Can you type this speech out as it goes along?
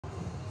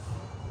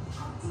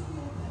I'm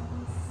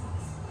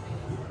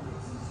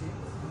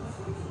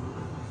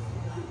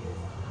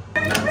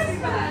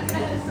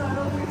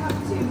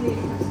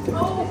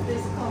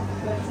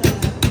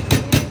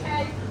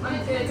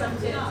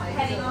good.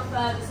 Heading off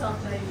this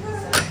afternoon.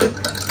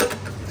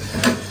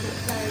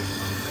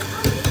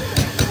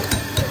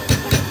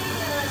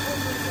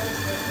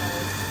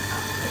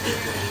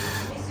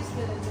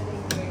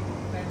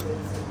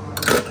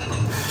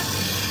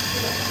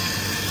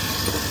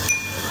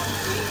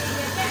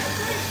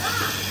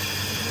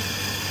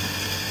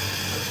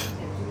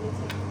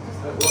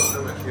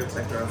 I'm actually going to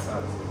take her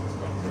outside.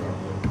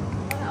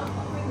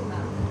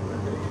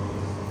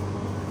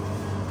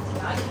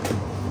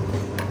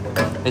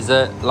 Is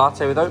it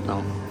latte with oat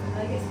milk?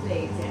 I guess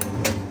please, yeah.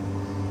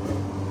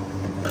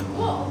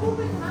 What? We'll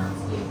bring them out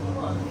to you if you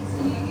want.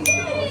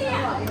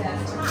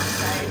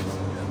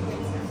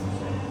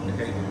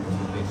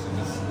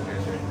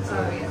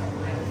 Oh, yeah.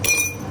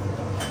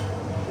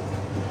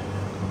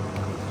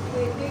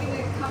 We're going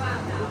to come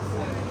out now, so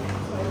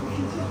we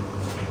can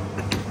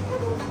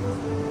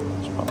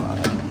Let's pop that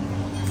in.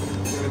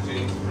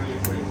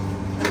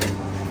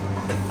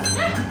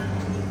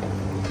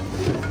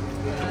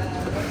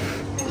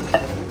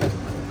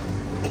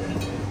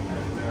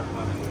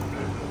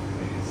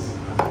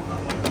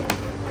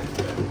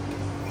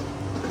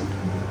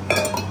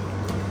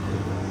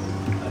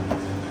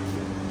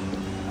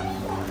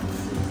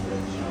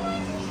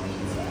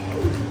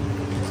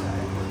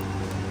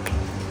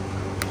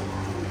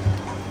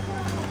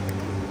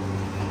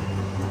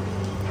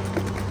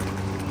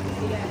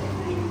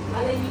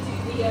 And then you do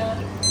the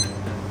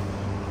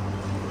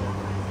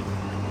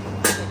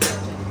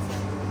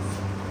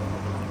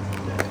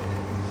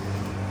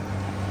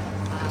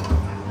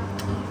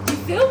You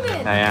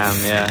filming? I am,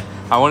 yeah.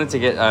 I wanted to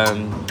get a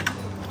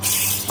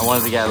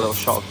little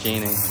shot of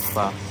Jeannie,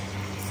 but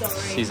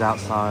she's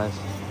outside.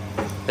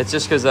 It's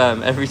just because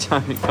every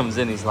time he comes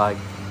in, he's like,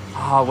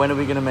 "Oh, when are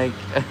we gonna make?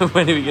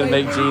 When are we gonna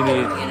make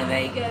Jeannie?" We're gonna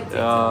make it.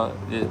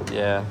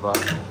 Yeah, but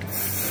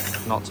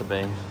not to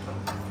be.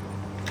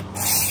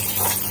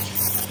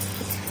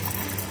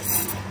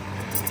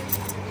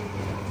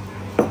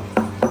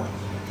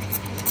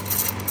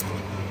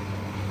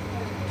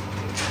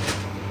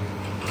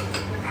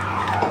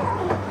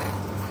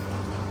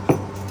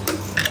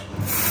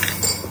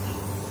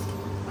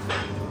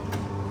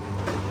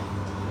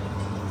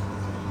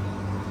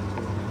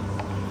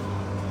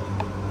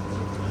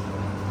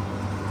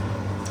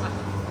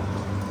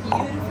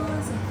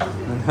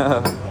 So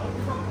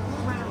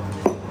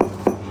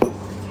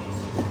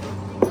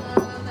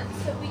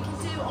we can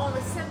do on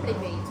assembly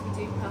beans, we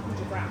do per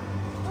 100 grams.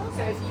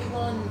 So if you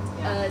want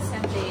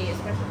assembly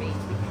espresso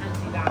beans, we can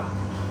do that.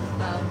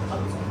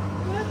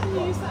 Where can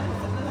you use that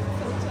instead of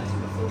filter?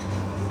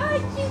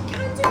 You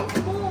can do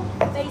more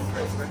base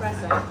towards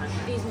espresso.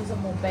 These ones are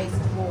more base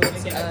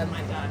towards.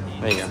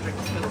 There you go.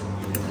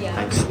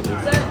 Yeah. So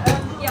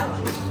yeah.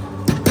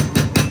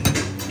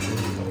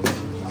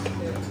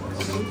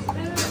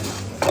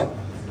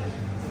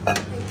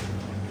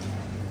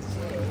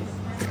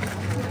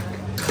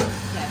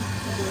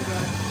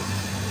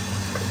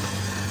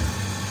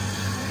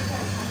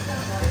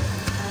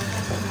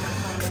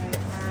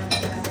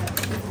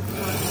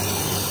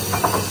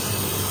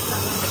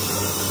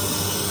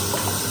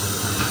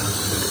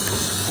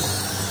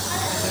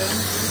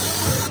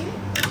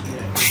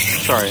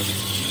 Sorry.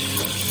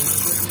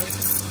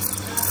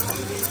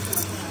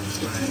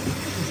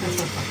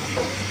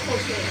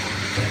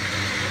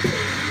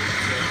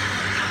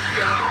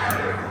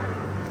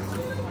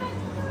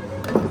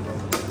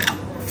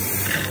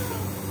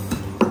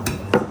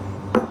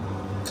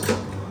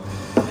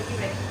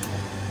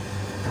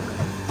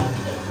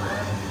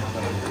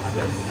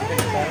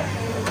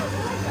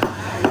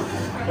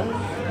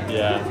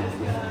 Yeah.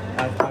 I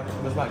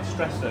was like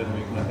stressed over the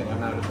week, and I think I'm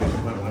now at a point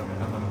where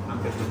I'm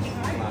just like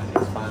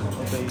expand on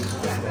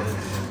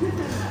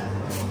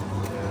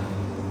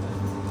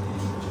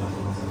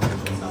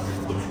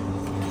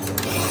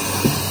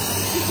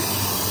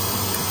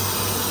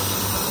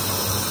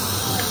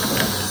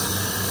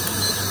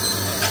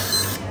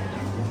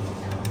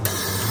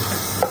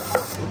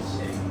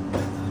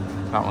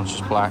That one's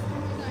just black.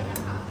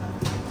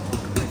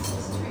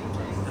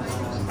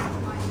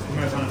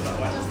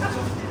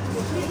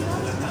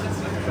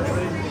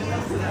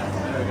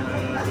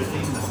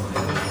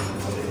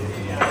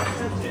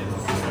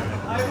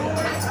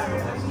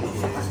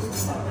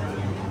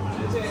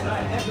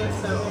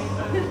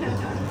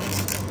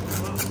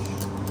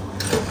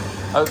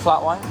 Oat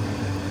flat white.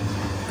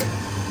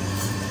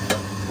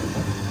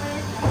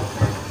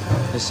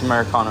 This is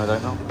Americano,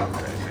 don't know.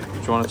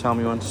 Do you want to tell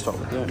me when to stop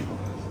with doing?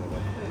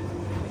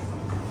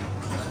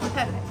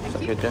 Is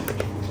that good, yeah?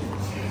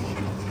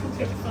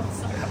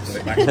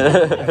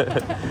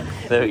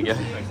 There we go.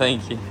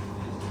 Thank you.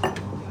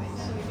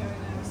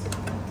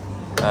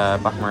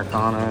 Black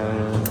Americano.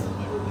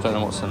 Don't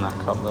know what's in that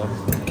cup though.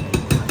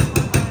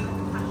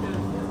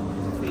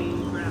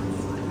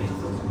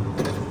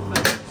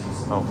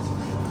 Oh.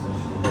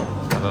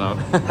 I don't know.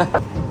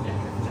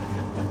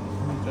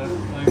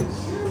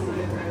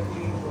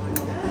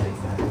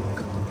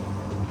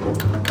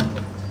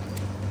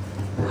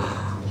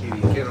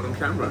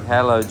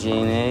 Hello,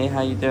 Jeannie. How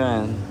you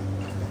doing?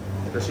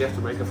 Does she have to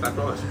make a flat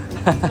white?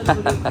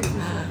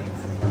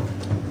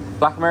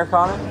 Black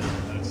Americano?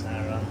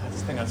 Sarah, I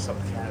just think I've stopped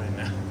caring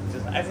now.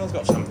 Everyone's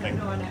got something.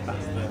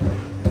 That's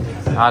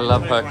the... I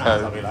love her I'll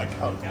coat. be like,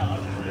 oh god.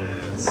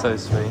 It's so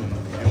sweet. Do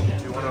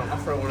you want to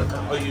offer one of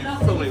them? Are you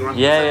filming right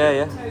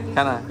Yeah.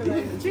 Can I?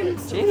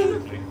 Jeannie?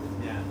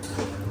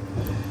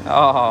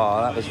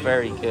 Oh, that was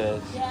very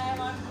good.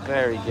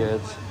 Very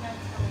good.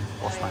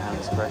 Wash my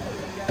hands quick.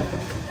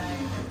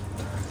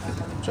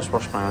 Just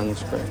wash my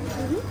hands quick.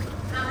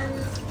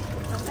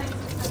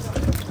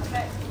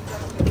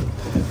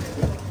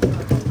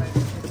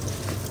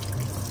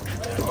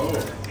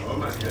 Oh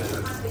my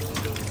goodness.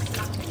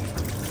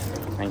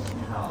 Thank you.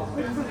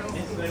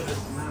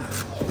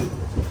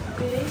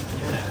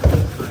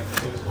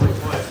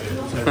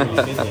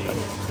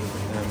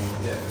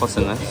 What's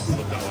in this?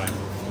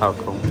 Oh,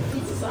 cool.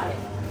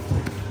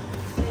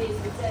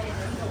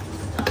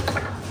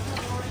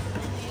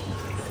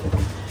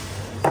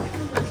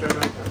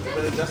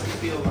 But it doesn't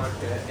feel like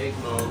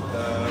eggnog.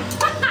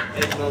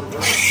 Eggnog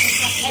rum.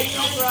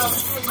 Eggnog rum.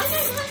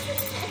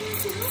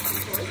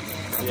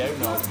 The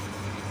eggnog.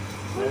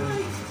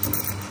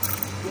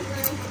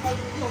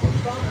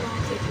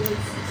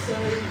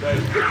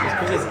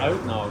 Because it's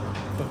oat nog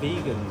for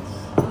vegans.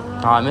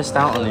 Oh, I missed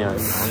out on the oat.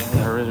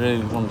 I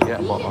really wanted to get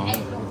a bottle. It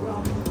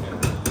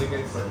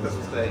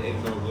doesn't say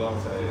eggnog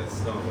latte,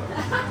 it's not like...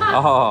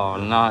 Oh,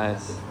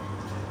 nice. Do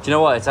you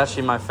know what? It's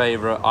actually my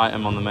favourite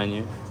item on the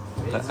menu.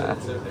 Is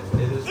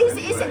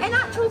it an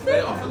actual They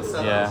thing? often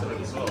sell Yeah.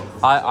 it as well.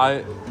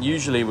 I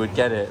usually would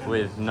get it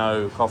with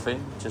no coffee,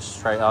 just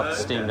straight up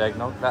steamed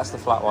eggnog. That's the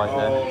flat white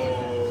there.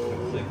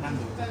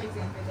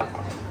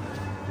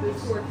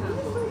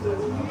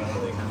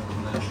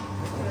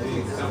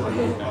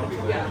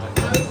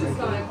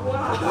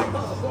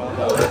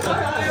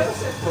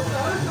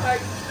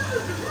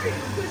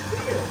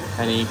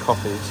 Any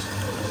coffees?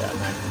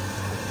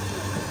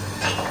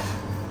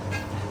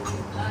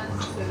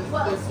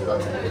 Well, you've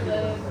got to know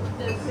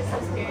the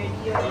Christmas period.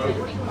 You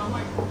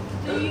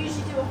do you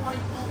usually do a high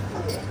pop?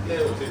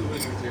 Yeah, we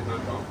can do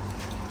Hong Kong.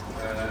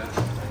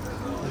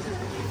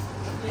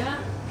 Yeah.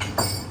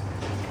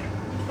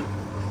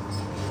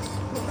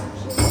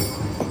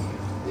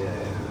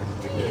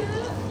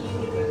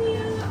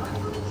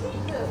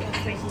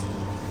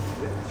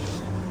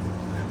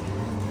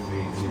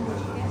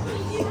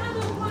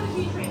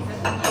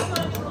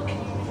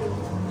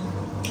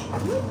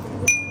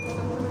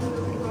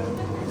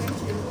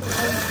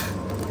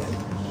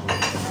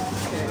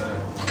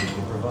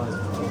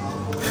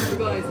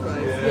 Revised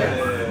price,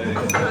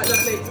 yes.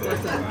 That makes more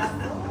sense.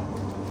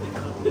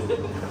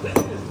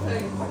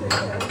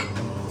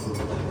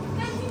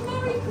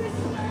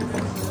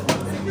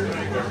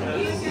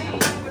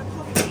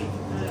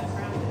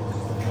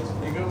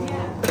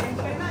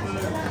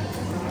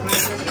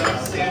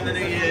 See you in the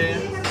new year.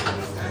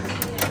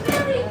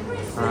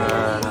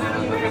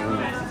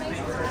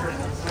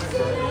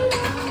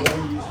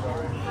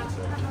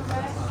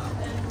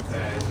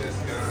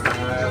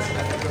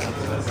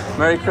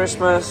 Merry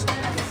Christmas.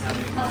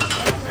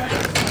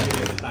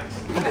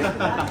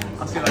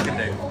 I'll see what I can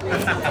do.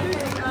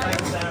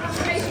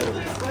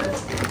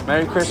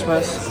 Merry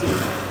Christmas.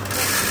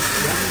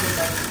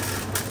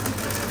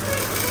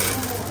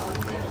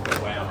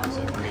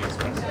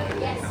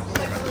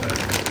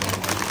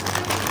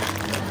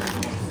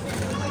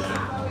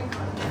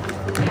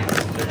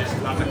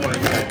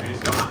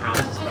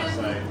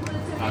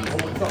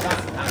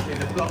 Actually,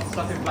 the block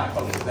stuck in black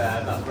box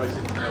there, that's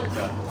roasted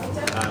filter.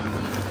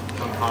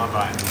 On hard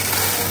right.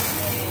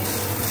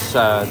 It's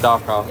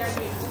dark art. Do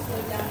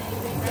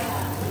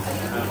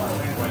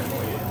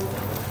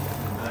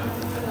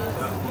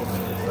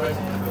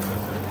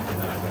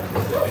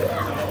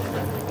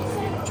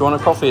you want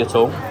a coffee at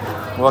all?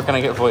 What can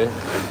I get for you?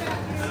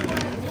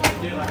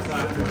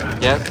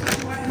 Yeah?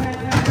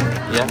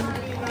 Yeah?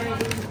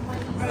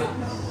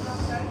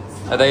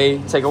 Are they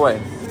takeaway?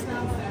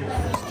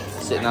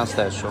 Sitting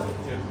downstairs, sure.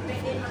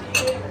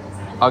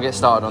 I'll get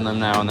started on them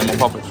now and then we'll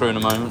pop it through in a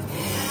moment.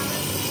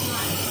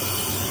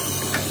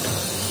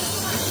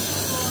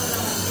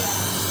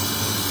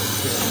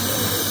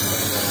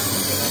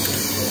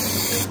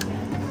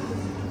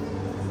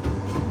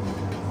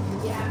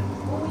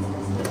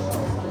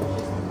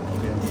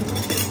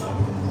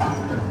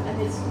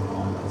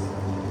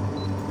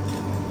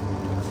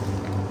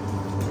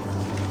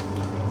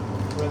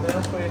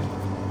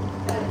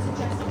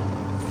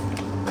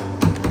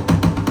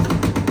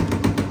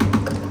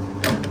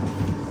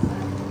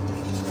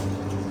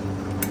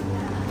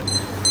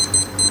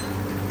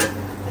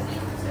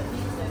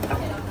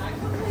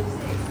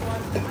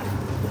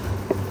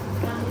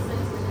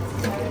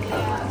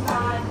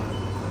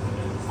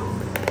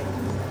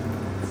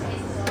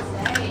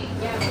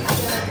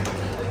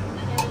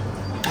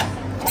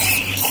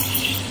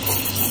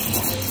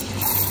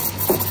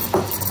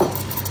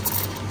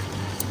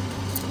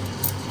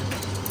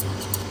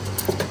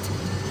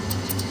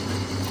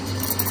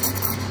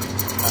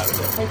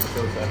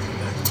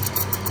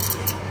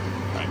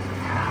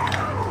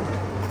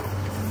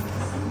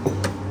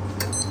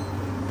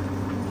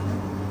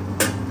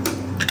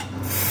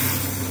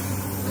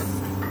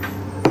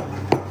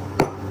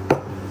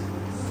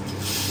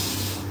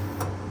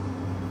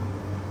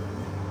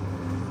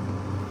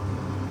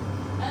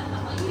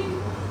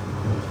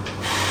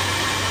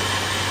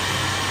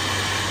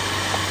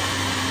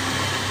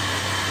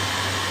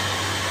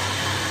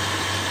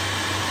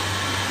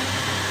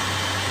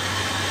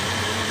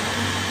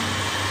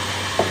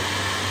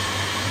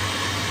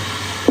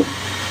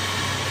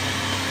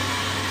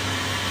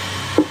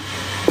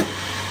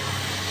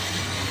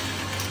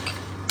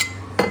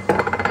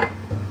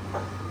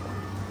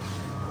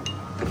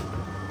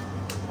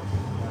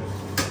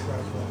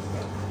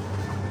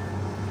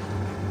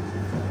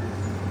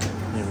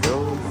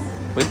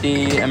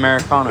 the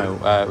Americano,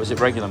 was it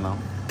regular milk?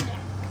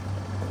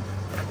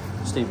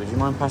 Steve, would you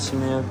mind passing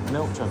me a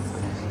milk jug,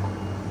 please?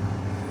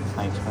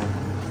 Thanks, mate.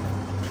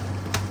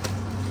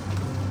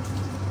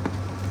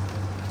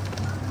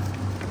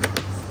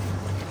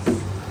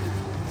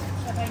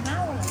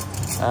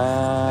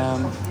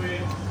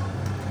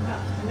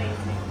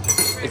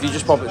 If you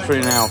just pop it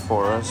through now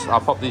for us, I'll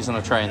pop these on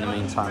a tray in the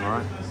meantime,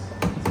 alright?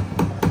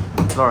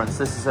 Lawrence,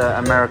 this is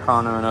an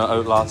Americano and an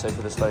oat latte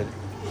for this lady.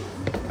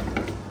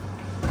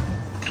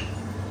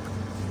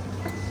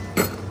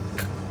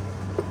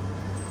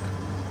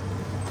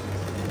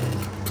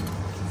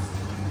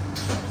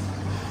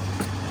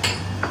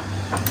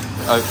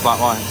 Oat flat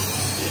white.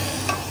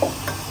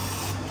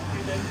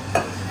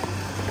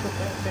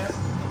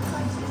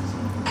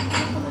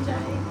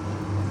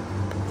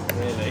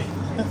 Really?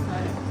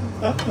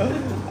 How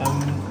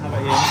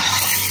about you?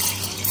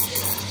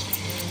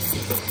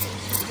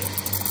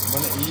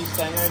 When are you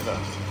staying over?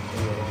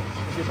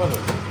 Is your brother?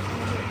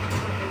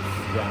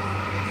 Yeah.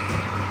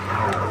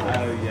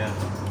 Oh yeah.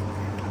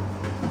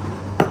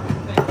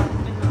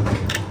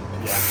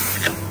 Yeah.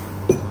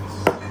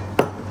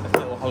 Like a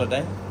little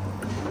holiday.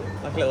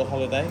 Like a little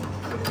holiday.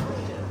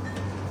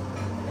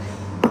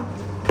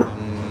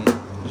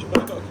 Has your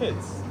brother got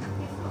kids?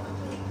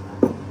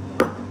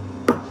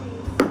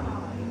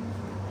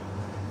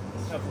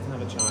 It's helpful to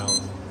have a child.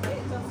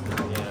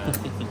 Yeah.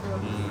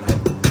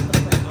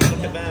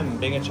 Look at them,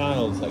 being a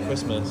child at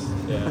Christmas.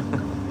 Yeah.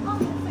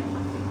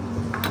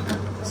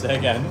 Say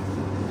again.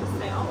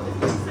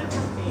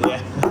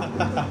 Yeah.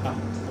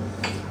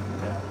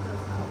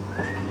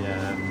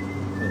 Yeah.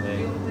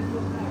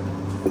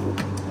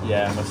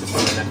 Yeah, my sister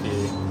and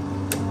nephew.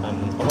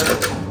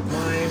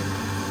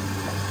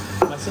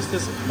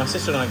 My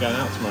sister and I are going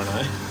out tomorrow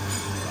night.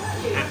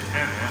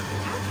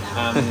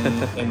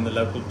 In the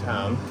local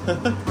town.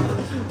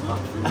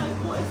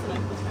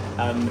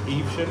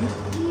 Evesham.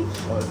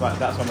 Oh, it's like,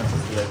 that's where my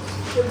sister lives.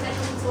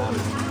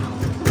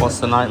 What's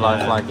the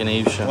nightlife like in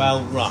Evesham?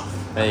 Well, rough.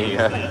 There you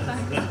go.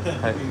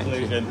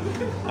 Conclusion.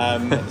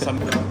 Thanks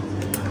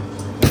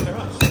very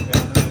much.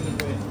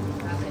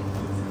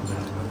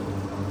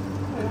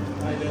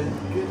 How you doing?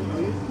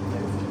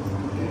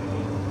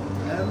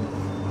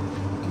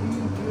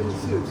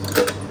 You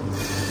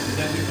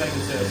don't do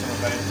flavoured syrups, I'm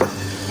afraid.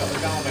 You've got the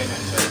agave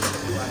next to it.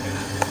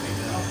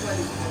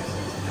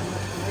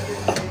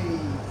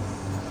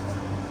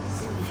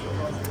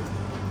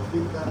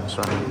 That's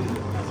right.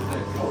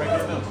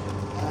 Regular milk.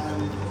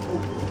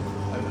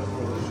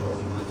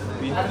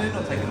 Are you having it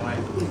or taking it away?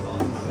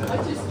 I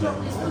just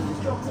dropped this one,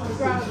 just dropped on the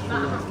ground.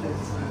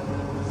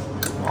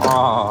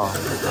 Oh.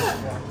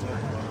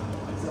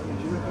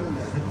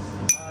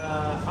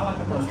 I like a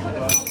bunch as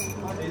well.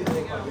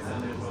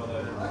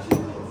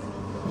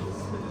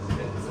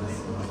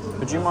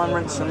 Would you mind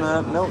rinsing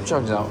the milk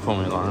jugs out for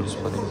me, Lawrence,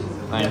 please?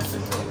 Thank you.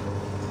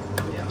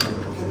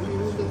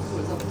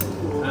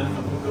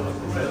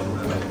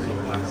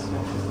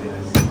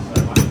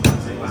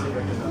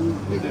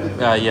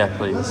 Yeah,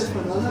 please.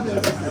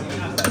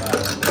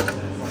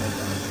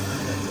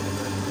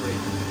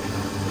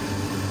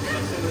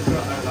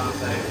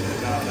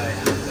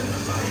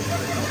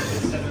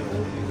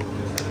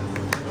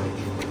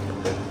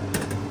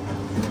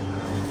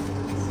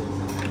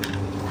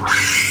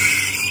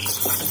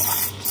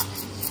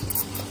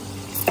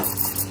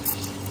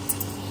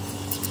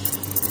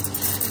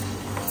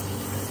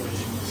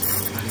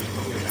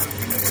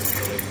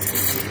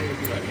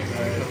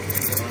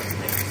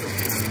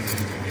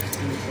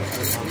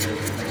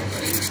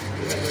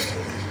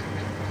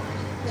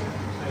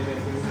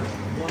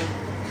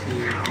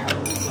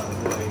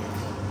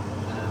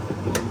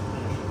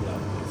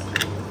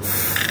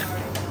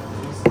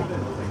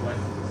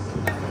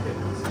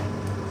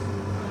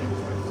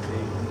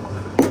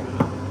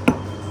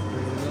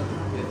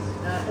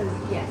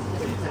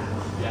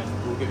 Yeah,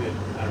 we'll give you a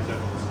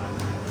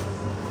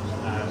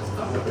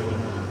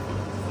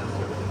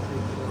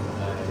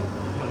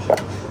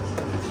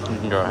You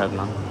can go ahead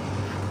now.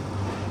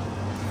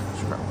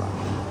 Scrap that.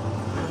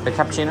 A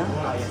cappuccino?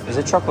 Is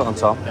it chocolate on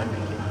top?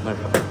 No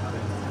problem.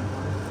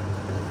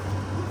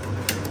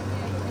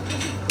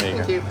 There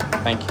you go.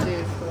 Thank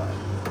you.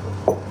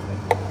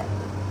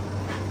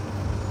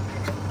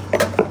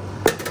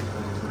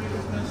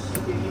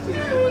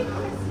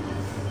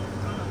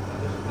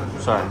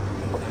 Sorry.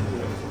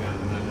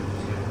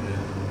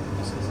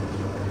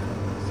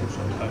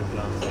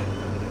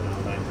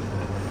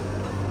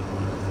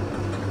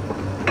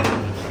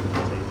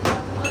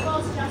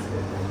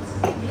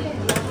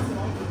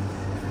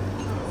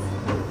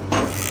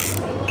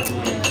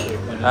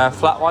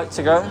 Flat white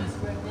to go?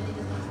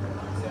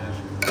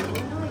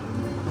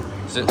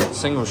 Is it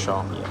single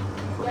shot? Yeah.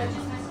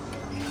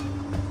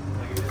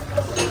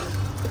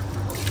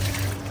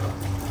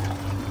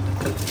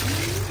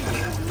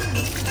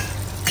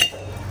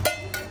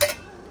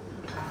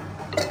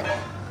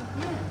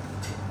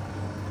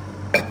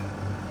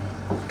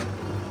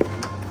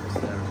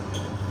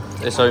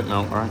 It's oat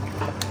milk, right?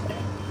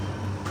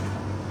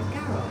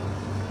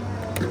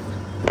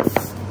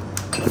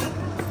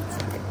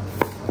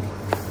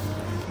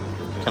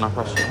 Can I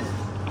press it?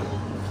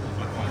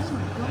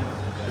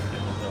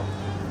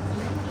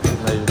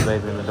 Maybe the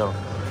baby and the dog.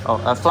 Oh,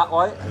 flat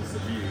white?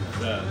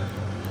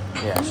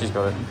 Yeah, she's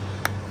got it.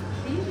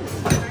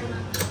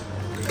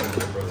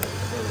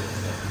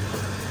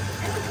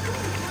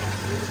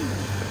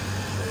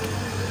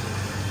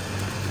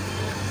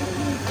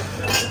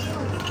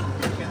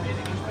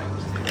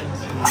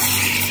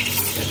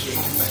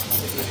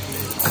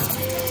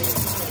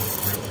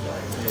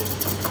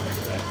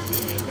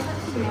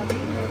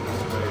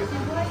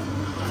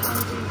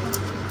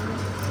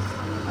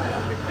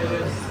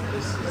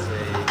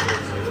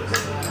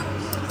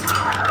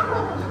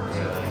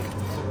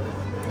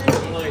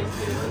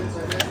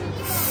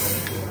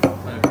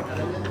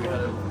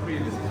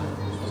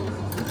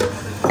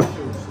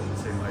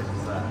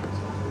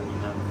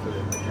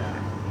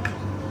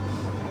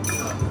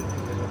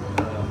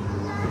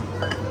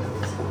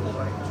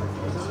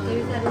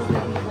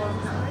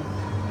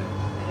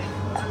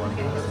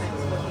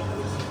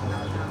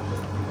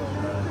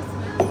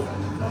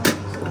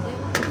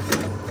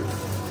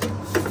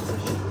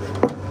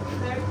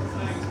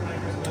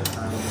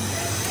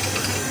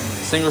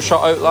 Single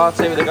shot oat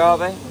latte with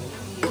agave.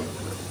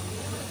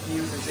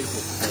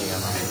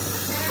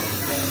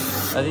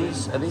 Are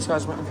these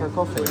guys waiting for a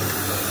coffee?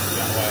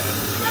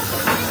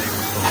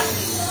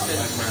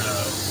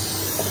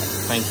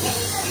 Thank you.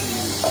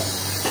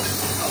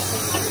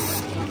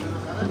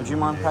 Would you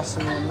mind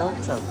passing me a milk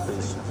jug,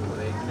 please?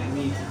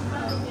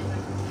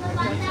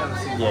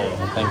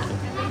 Yeah, thank you.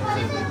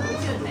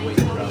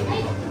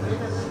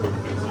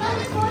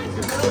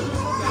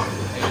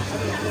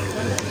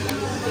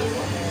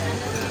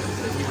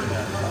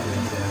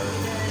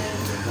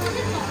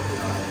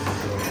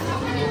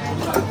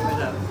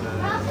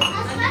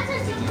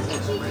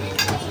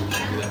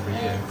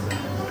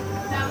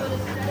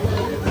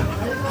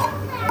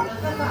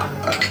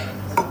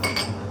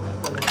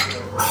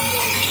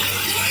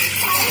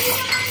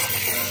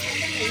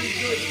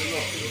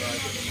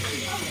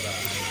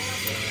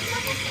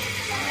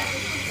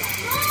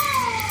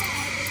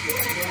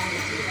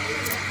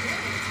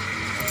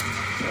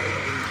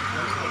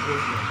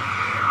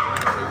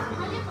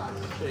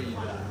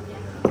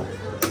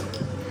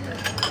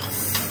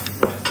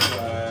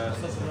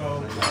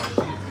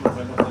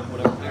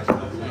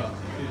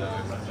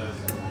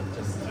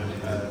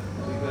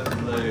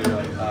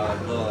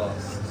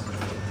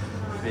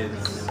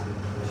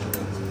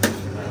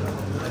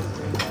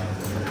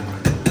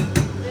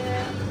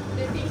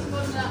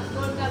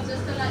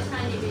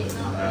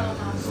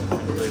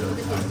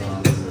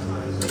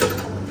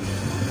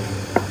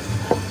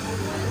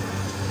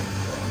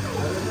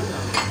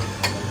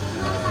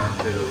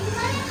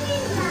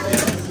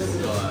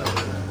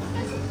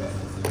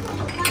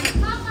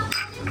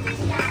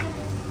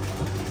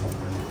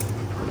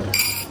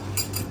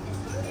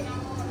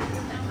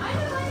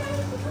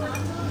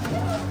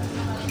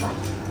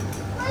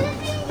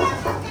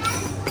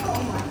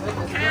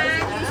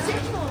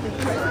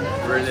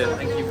 Brilliant,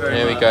 thank you very much.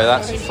 Here we go,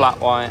 that's a flat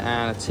white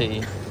and a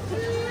tea.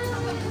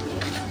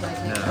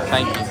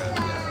 Thank you.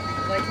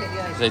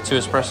 Is they 2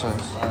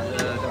 espressos?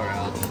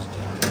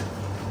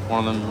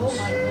 One of them's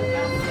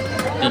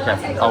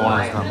decaf. Oh, one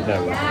of them's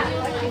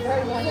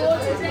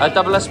not. A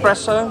double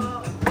espresso?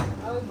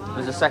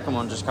 There's a second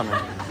one just coming.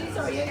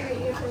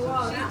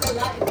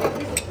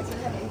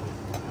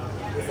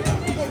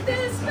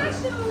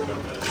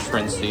 Just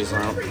rinse these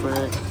out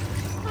quick.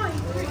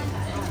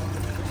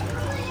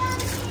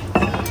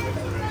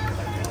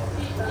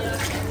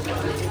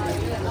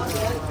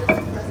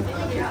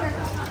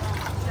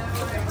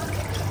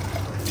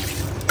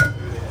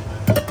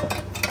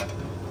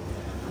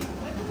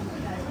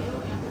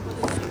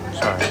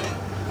 Sorry.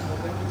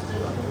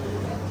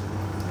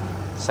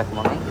 Second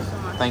one.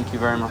 Thank you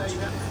very much.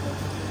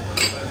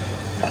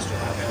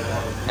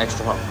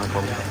 Extra hot, no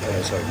problem.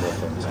 Sorry, more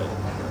foam.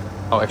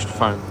 Oh, extra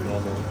foam.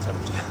 Normal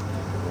temperature.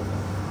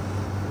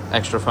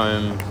 Extra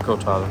foam, cool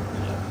Tyler.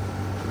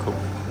 Cool.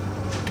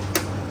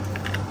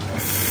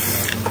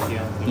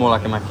 More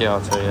like a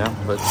macchiato, yeah?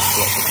 But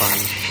lots of foam,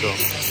 sure.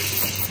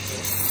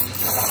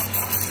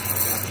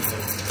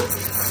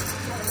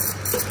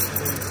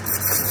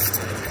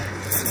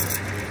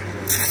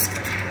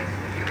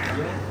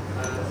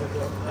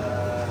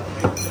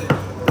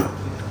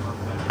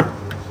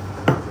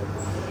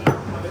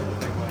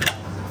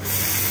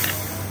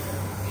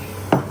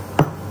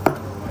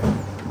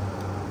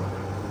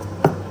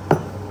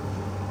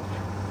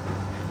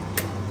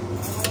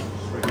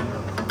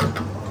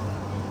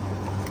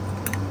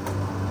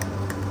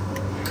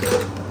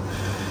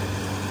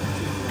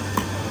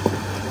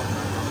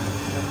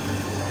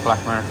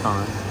 Black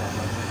Americano.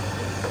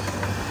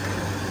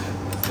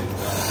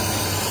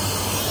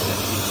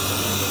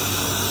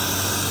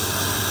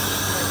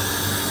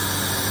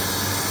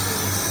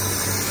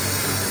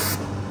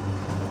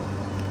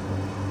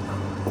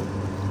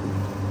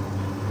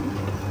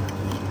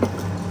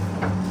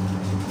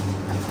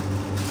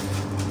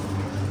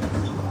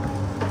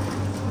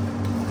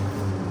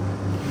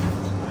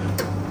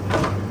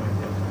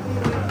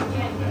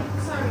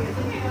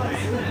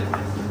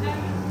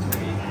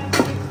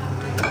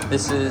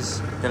 This is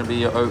going to be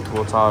your oat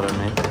cortado,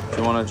 mate. Do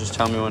you want to just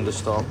tell me when to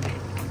stop?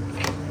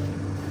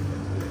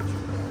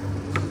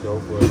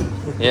 Go for it.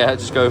 Yeah,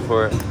 just go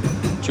for it.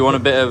 Do you want a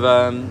bit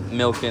of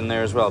milk in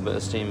there as well? A bit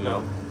of steamed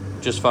milk?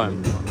 Just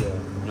foam? Yeah.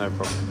 No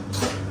problem.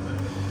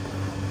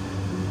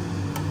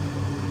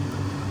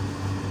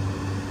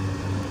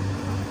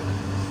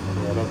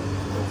 Yeah,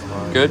 that's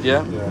fine. Good,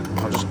 yeah? Yeah.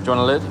 Do you want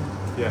a lid?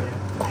 Yeah.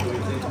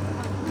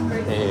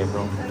 Here,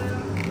 bro.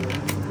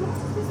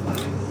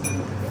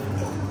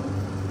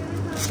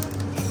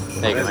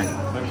 There you go,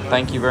 mate.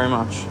 Thank you very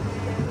much.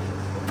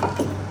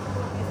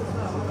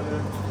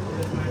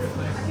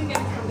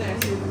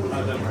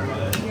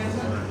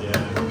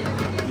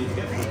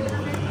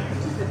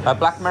 A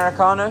black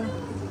Americano?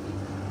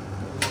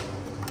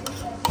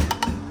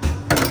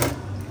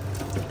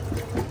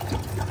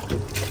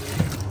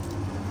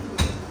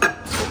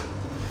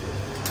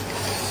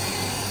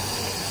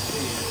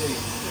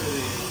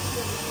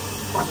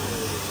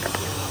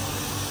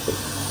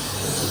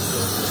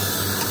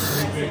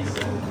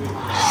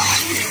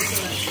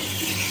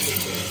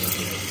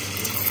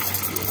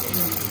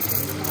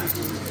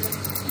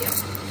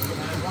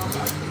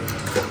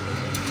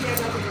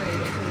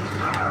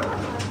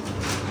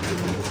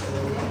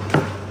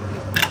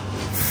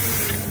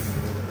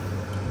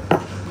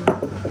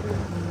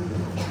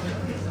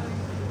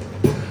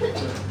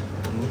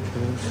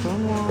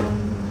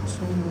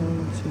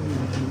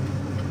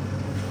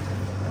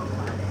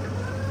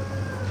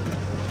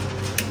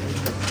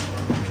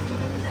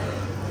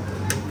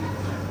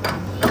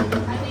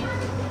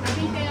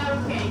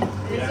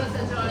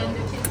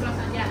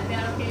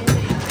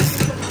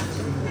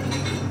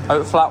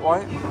 Oat flat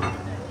white.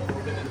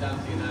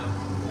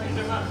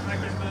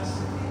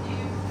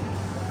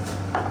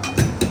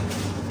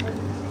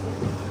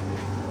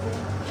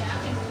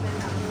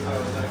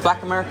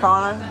 Black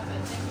Americano.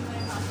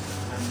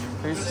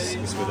 Is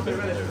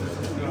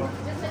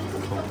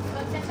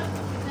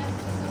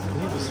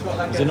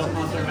it not?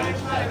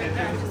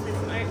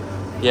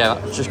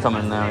 Yeah, it's just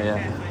coming now,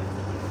 yeah.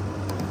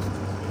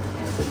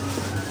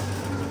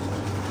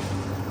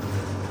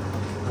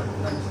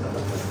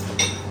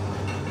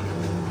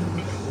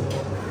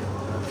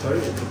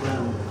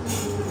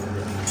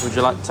 Would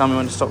you like to tell me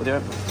when to stop with the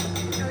oat?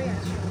 Oh, yeah.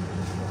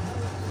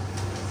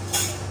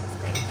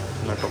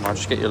 No problem, I'll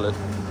just get your lid.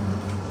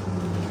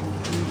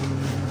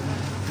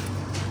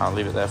 I'll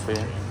leave it there for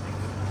you.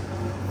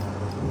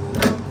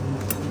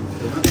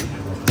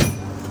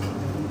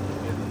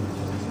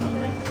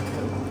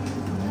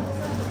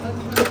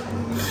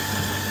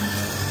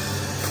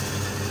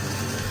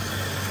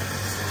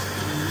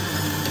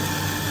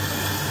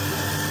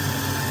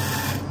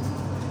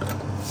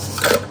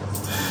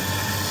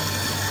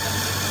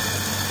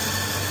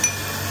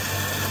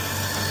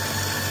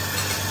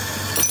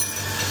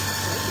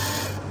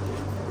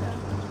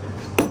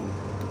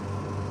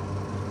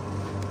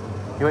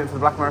 You waiting for the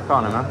black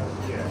Americano, man?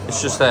 Yeah.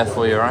 It's just there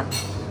for you, right?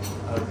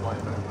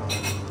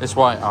 It's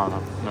white? Oh, no.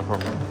 No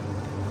problem.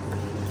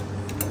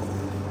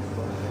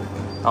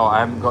 Oh, I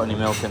haven't got any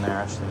milk in there,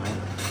 actually, mate.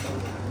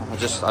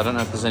 I don't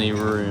know if there's any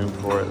room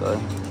for it, though.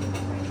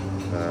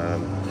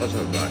 Let's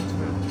have black.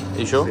 Are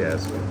you sure?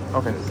 Yes.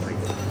 Okay.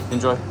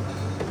 Enjoy.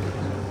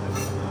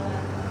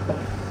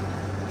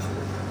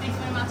 Thanks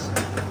very much.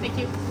 Thank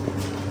you.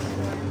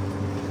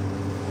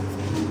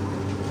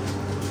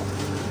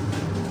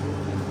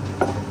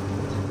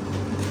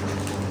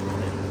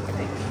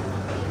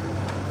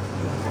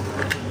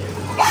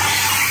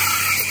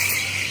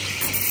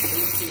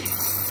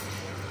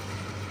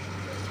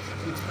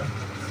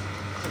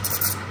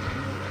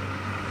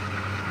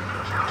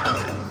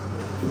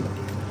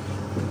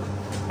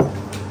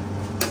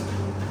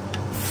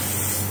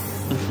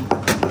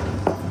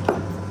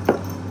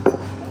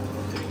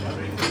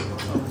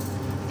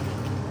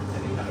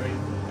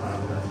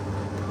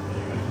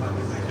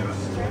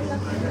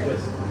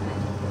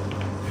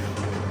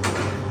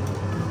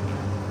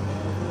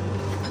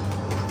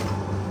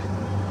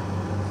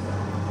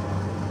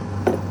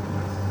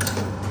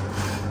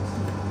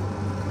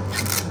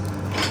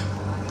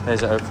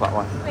 There's an oat flat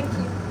white. Thank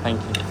you. Thank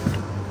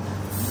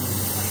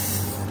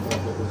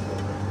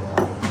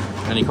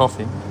you. Any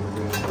coffee?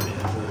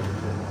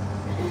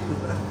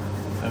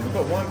 We've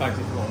got wine bags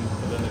if you want,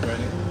 but then they're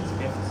ready. It's a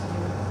gift.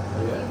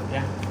 Oh, yeah?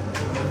 Yeah.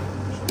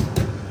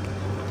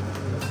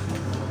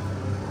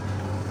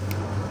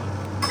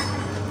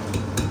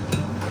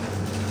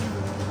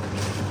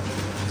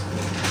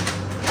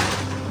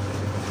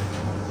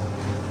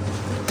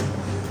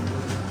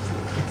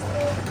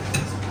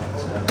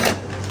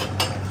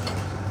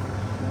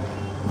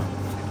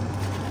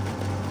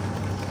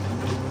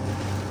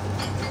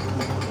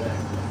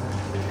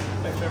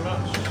 Thanks very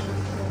much.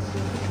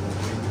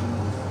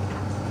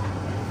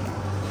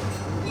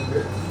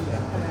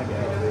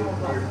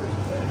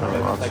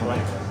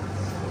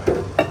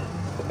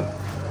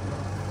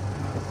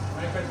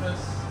 Merry Christmas.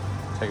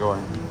 Take away.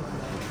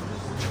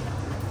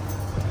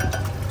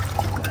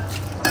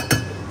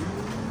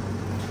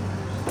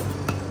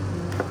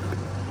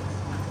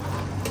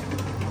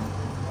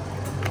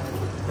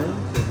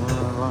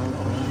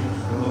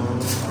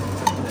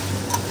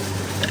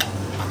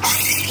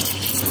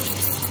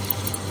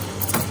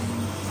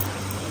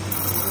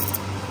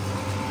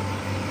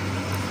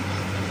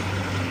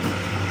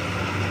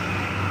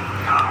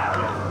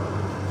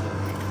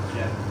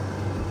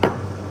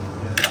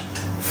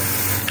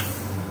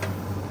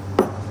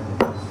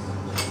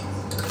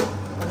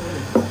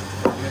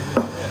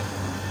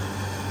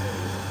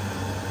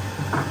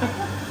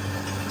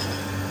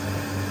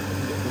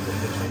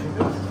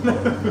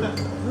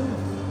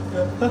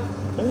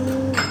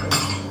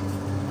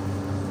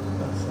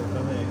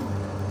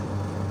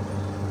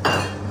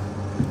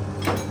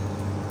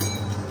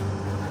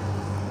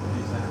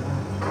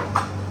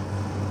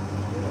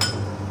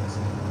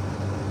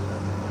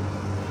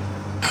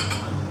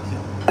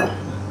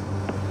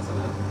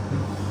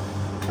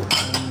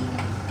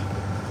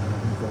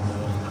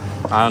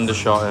 I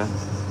undershot it.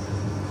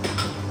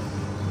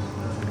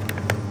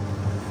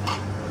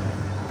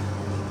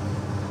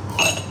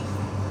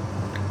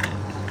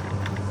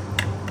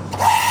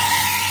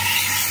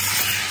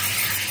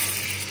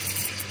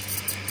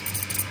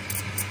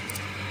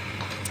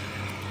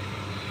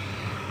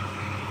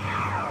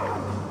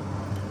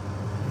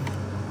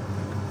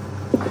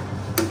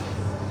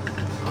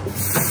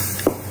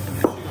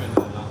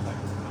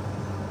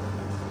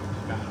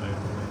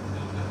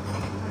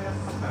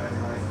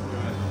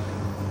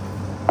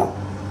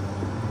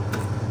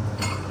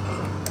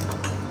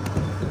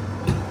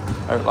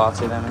 Oat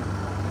latte then.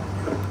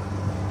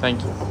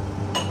 Thank you.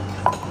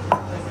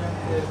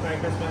 Merry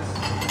Christmas.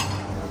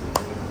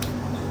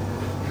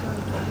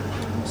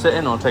 Sit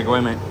in or take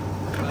away, mate?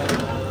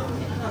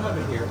 I'm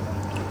over here.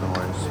 No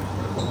worries.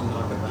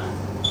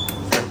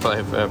 Fair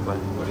play, fair play.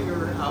 What are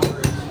your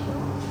hours?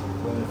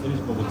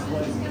 Finish bubbles.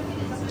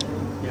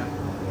 Yeah.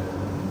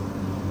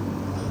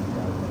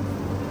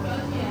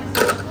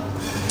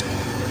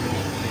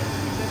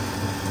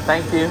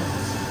 Thank you.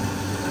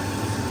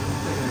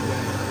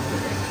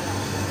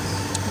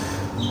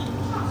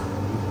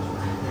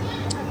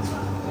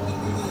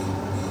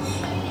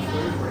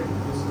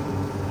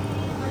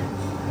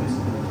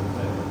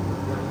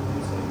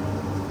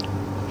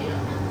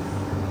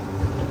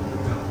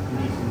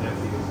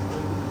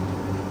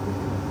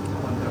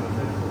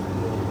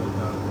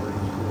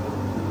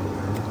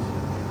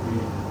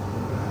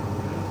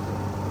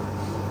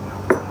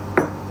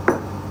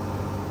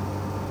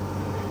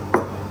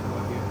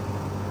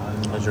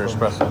 How's your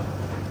espresso?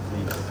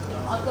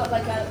 I've got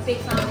like a big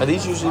family. Are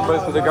these usually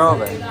both with agave?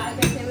 Like, I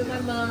go stay with my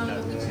mum.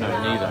 No,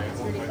 neither. It's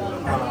really fun.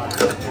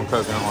 Or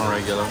coconut on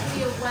regular.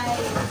 Be away,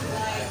 like,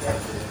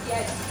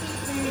 yeah, just eat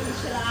food and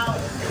chill out.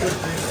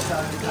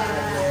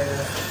 Yeah.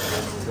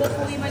 What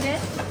will be my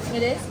dish?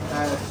 It is?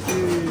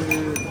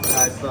 2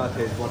 ice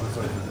lattes, 1 with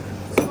soda.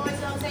 So my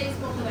latte is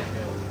one with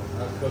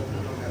Coke.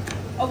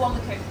 Oh, one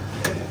with Coke.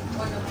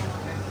 One with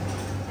Coke.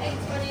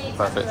 8:20.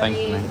 Perfect, thank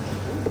you, mate.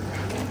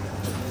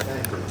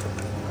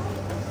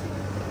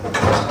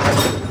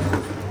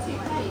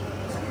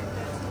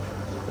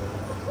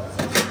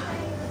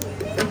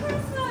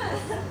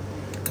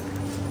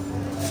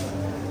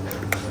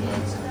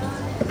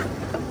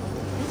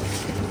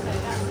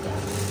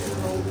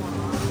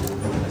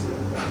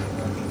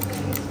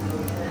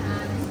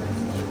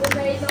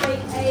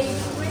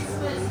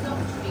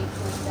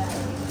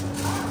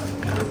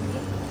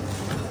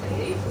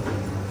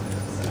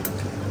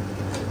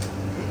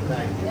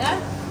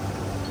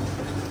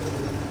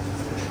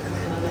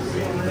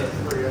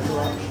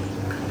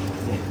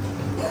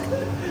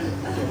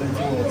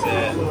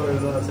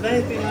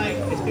 Today's been like,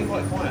 it's been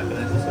quite quiet, but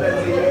it's just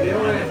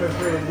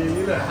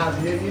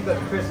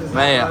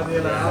Mate,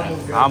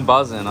 I'm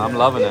buzzing. I'm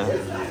loving it.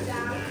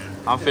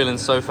 I'm feeling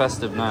so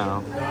festive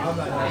now.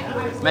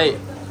 Mate,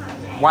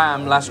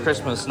 Wham! Last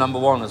Christmas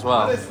 #1 as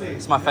well.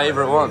 It's my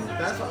favourite one.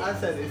 That's what I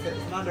said. It's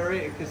an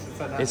underrated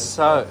Christmas.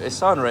 It's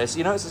so underrated.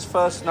 You know, it's his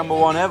first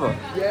 #1 ever.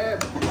 Yeah.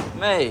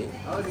 Mate,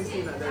 I only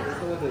seen that they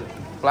recorded.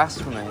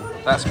 blasphemy.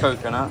 That's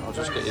coconut. I'll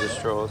just get you the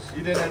straws.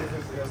 You didn't have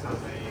anything to go sound.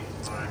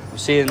 I'm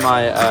seeing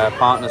my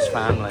partner's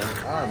family.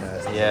 Oh,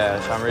 no. Yeah,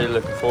 so I'm really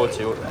looking forward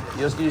to it.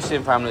 You're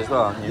seeing family as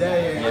well, aren't you?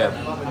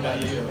 Yeah. Mum and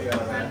Dad usually go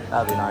around.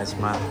 That'd be nice,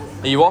 man.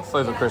 Are you off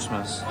over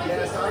Christmas?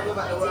 Yeah, so I go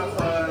back to work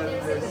for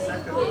the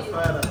 2nd or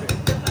 3rd, I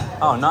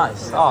think. Oh,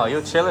 nice. Oh,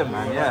 you're chilling,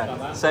 man.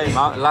 Yeah. Same.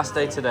 Last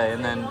day today,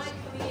 and then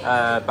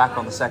back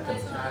on the 2nd.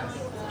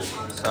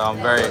 So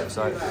I'm very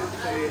excited.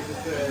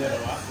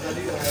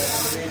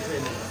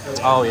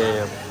 Oh,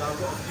 yeah.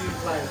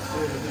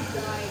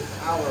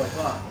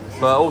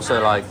 But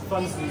also, like,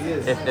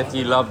 if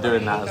you love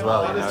doing that as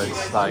well, you know,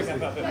 it's like...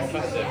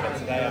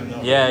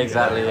 Yeah,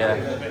 exactly, yeah.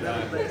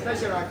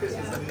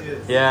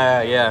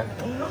 Yeah.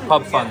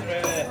 Pub fun.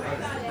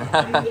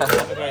 Have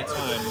a great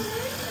time.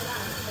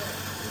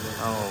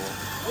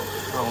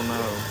 Oh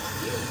no.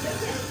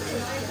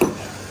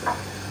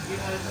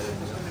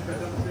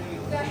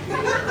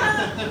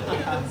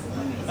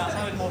 That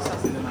sounded more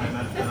sassy than I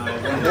imagined when I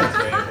went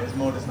into it. It was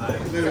more just like...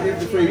 We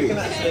can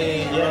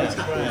actually... Yeah, it's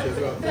great.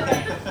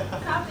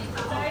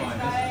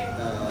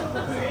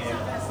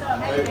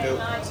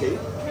 Tea?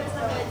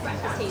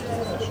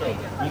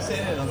 You sit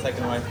in it and I'm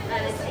taking away.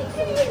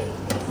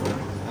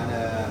 And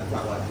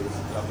flat white, please.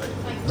 Lovely.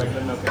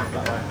 Regular milk and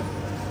flat white.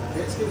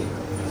 It's skinny.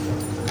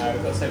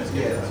 We've got the same as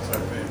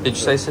skinny. Did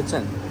you say sit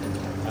in?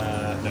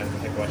 No,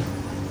 take away.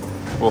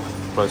 Oh,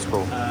 close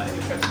call. You try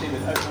to see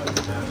with oat milk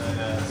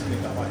and skinny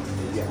flat white.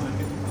 Yeah.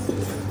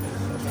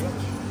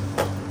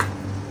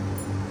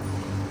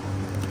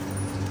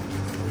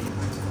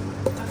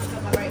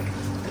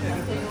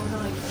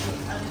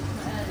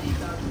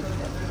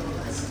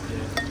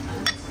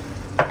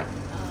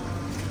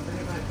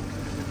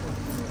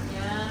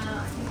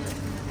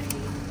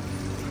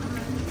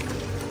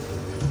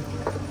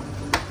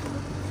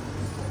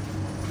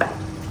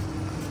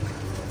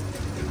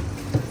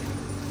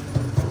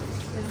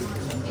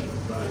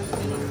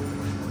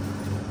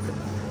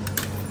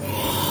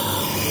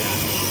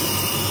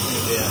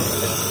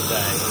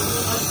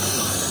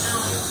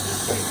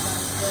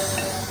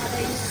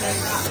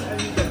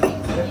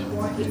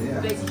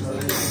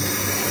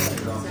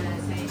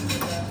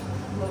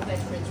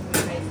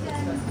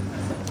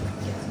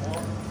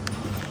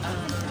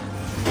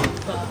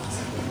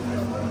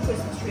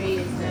 Christmas tree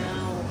is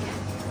now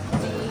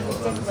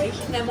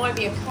decoration. There might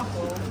be a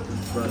couple.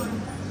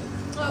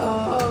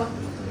 Oh.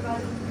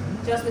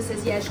 Jasmine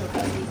says, yeah, she'll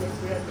cut these. We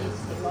don't need to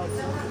stick logs. So,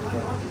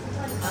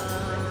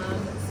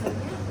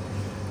 yeah.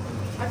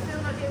 I feel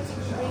like the only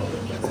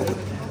really need to do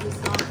is probably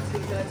start to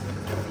go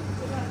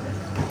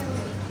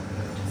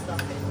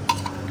stuff in.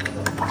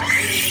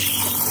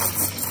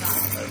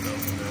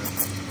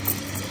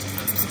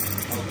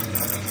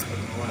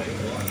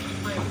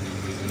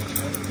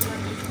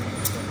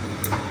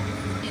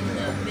 In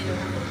the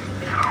middle.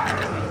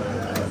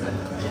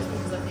 Just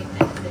because I think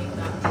anything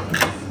that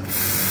is.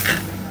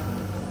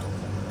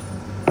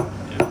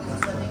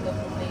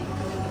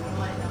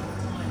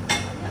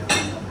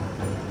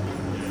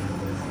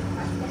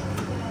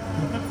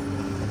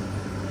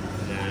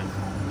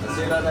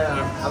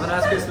 Have a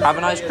nice Christmas. Have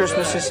a nice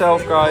Christmas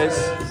yourself, guys.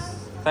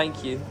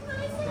 Thank you.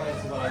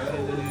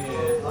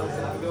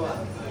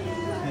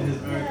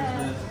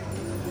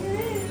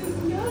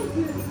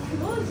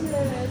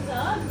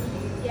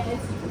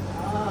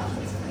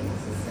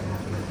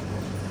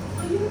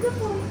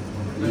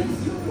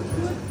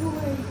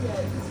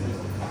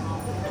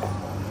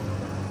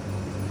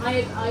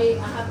 I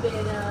have been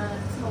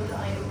told that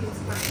I am good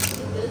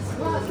practice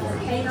for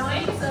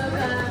canine, so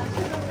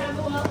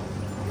travel well.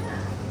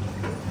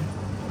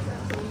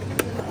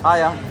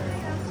 Hiya.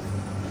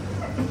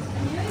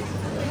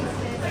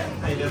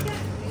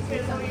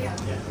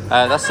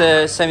 That's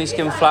a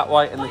semi-skim flat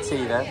white and the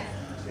tea there.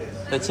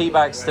 The tea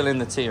bag's still in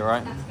the tea,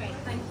 right? That's great,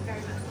 thank you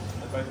very much.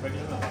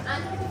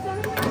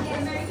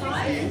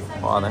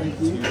 What are they? 2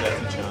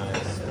 dirty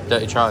chais.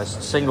 Dirty tries.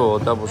 Single or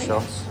double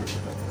shots?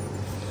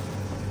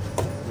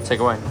 Take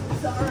away.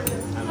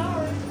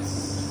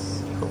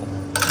 Cool.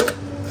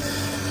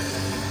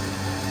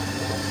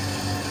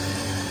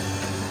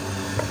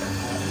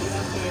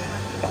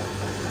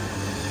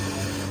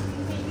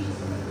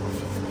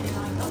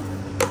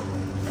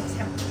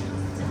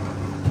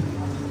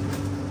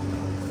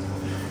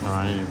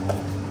 Alright.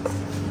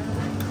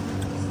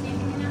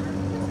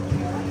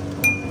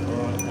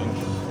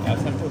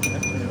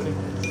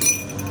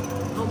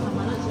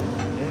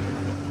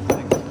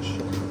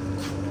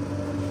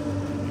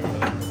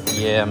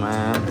 Yeah,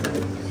 man.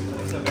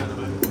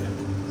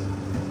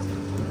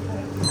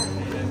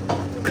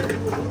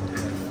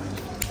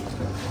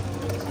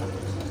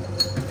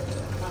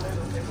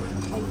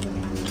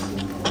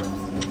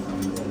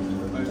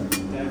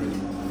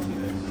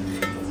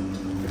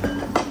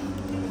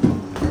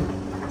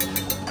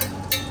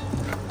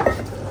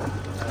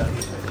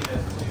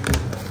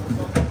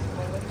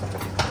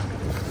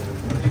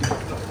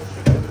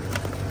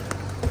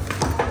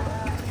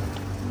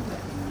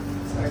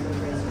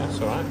 That's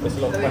alright, there's a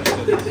lot of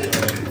questions.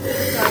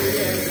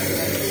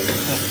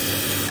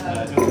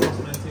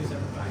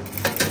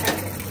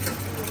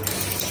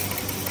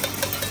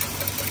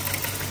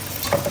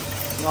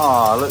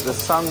 Oh, look, the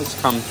sun's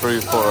come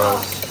through for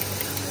us.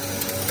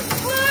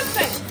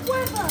 Perfect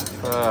weather.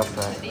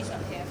 Perfect. These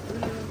up here.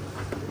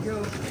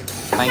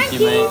 Thank you,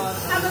 mate.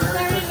 Have a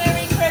very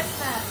Merry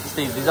Christmas.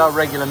 Steve, these are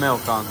regular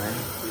milk, aren't they?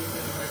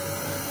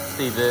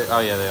 Steve, oh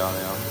yeah, they are,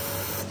 they are.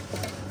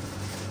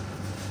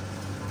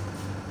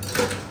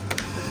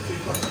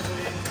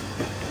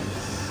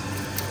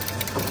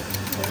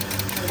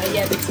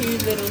 Yeah, the 2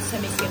 little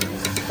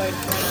semi-skims both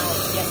went out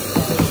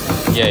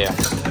yesterday. Yeah, yeah.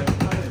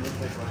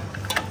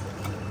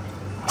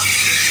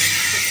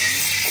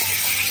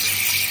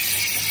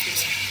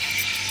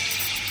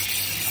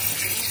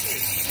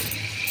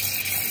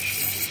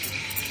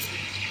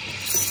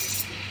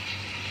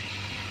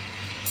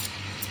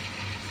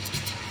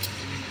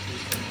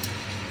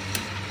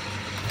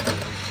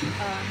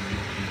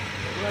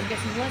 Well, I'm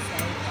guessing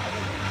Wednesday.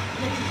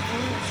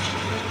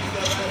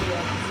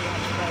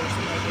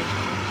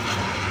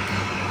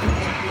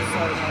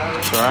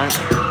 It's alright.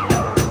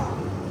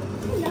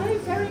 Hello,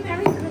 very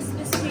Merry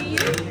Christmas to you.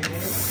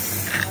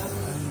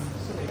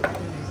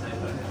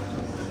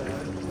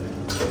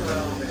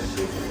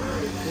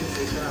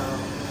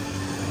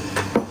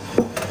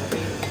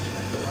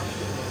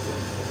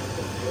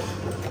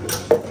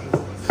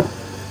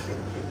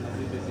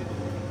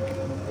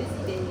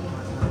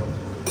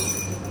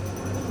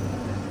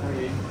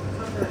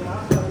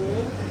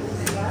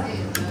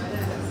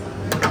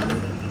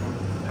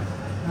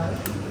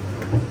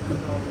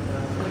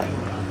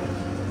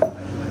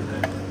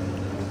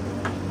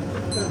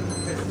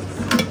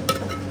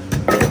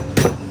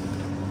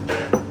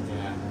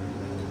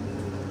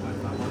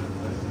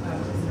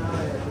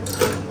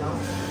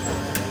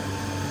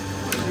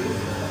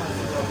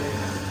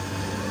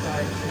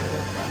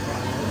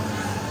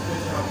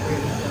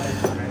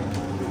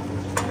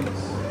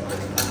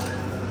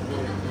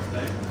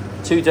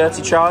 Two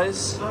dirty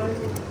chais.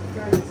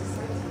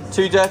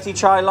 2 dirty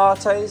chai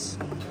lattes.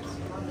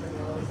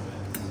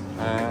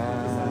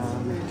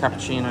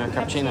 Cappuccino.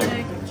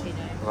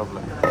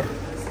 Lovely.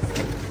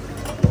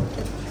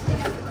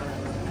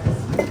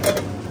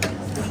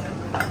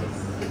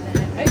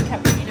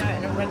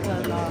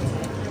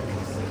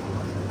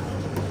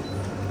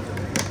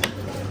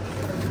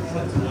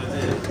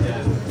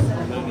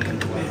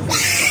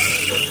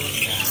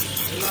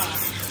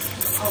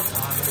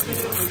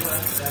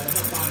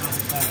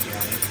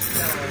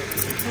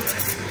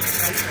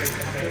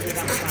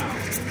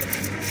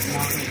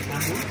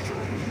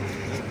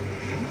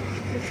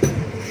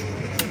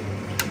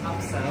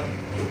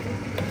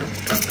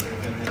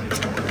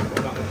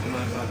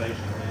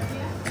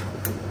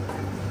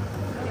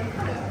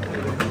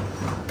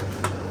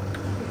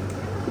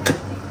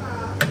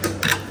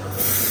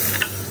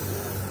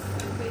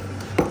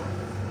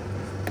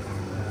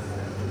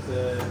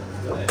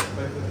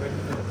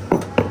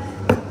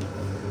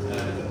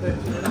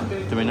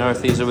 Do we know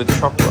if these are with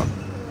chocolate?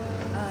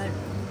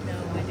 No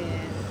idea.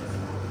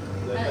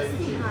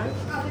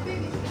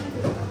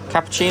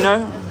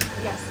 Cappuccino?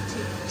 Yes,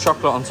 two.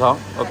 Chocolate on top,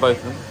 or both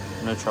of them?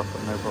 No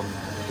chocolate, no problem.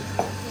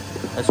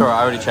 It's alright,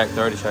 I already checked.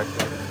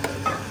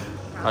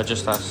 I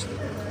just asked.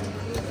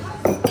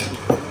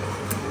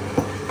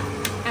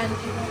 And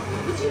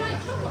would you like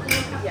chocolate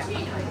and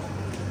cappuccino?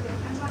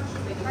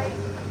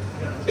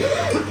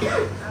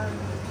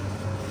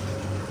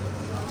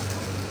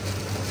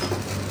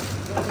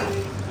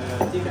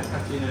 Decaf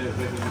cappuccino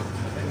with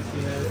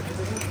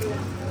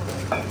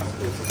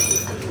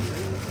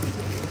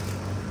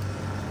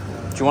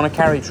Do you want a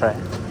carry tray?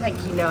 Thank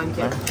you, no, I'm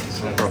good.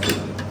 No problem.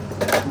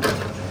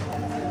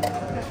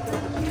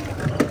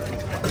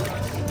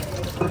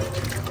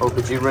 Oh,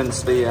 could you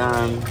rinse the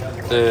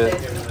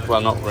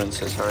well, not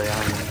rinse it, sorry.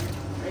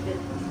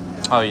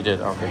 Oh, you did.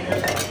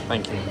 Okay,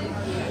 thank you.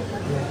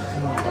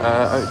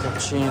 Oat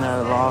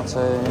cappuccino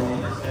latte.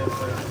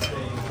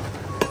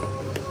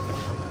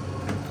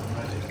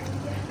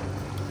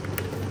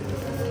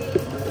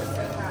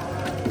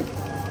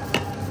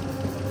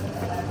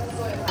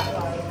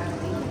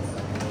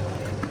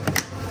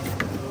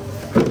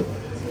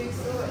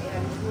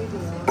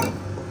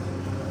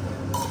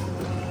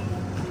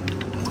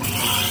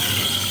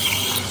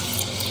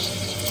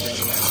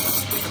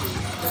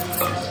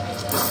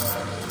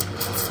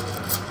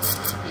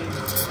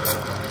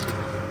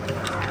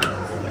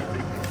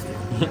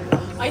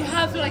 I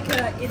have like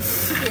a,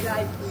 it's to be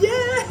like,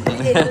 yeah,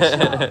 in the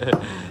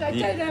shop. I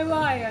don't know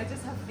why, I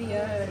just have the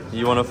urge.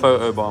 You want a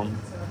photo bomb?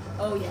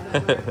 Oh yeah.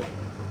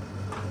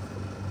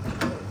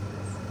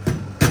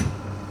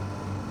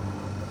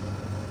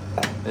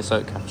 This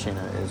oat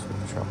cappuccino is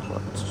with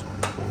chocolate.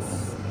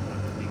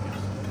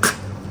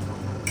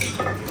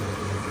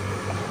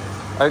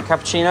 Oat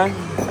cappuccino?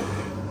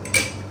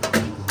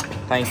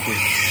 Thank you.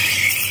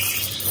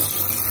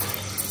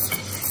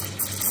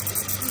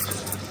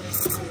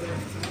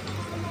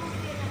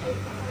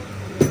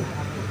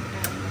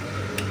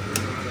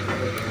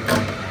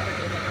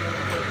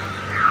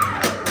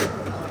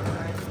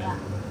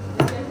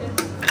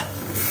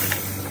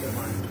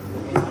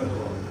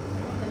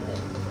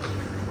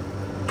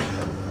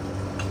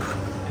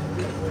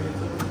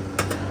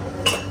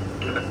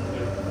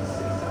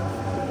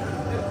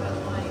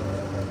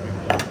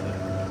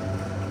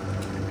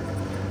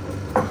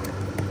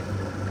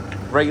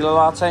 Regular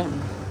latte?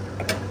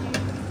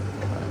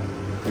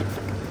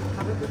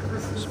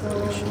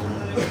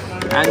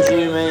 And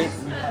you, mate.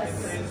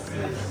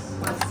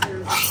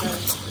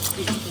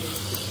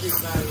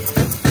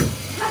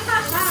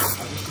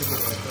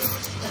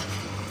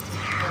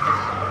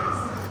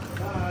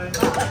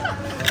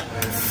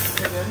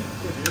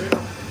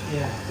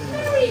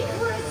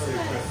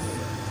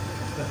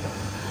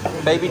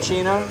 Baby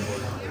Chino?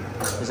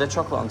 Is there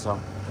chocolate on top?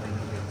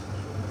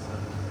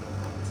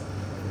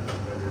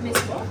 Miss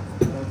what?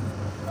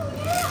 Oh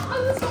yeah, I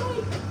was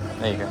like,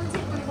 There you go.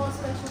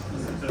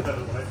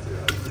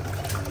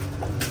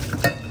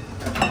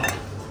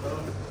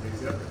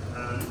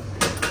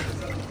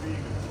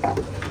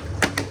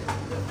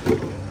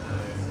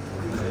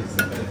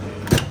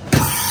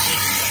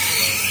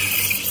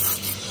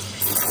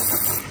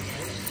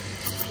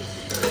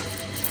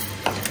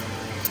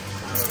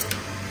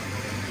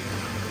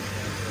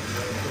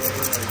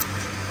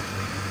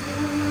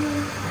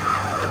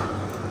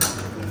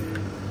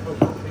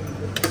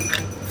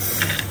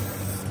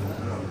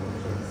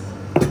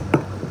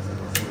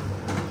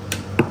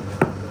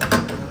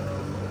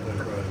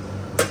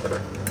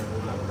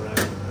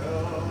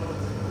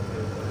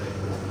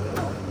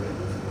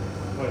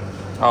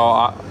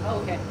 Oh,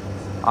 okay.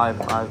 I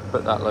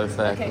put that loaf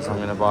there because I'm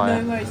going to buy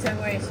it. No worries, don't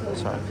worry at all.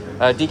 Sorry.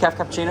 Decaf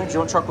cappuccino, do you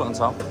want chocolate on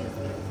top?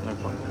 No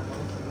problem.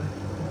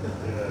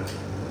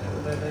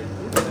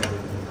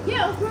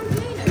 Yeah, I'll throw it in.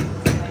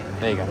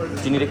 There you go.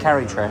 Do you need a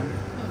carry tray?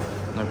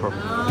 No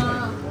problem.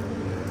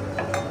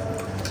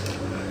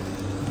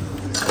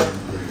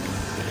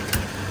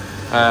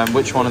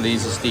 Which one of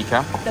these is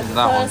decaf? The Is it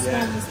that one? first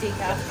one was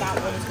decaf,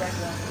 that one is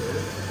regular.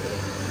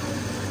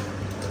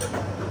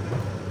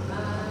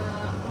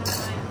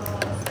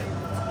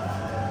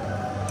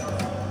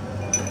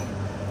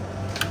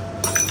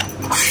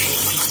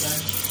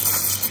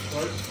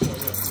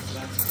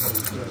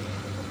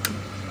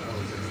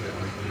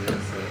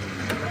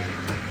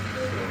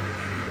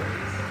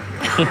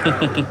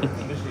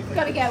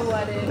 Gotta get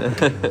one in. I'm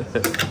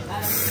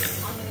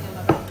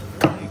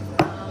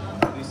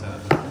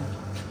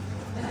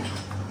gonna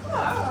go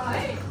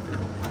alright.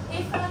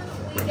 If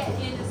we get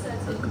in a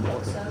certain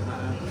quarter,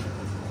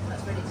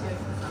 that's ready to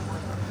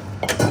open.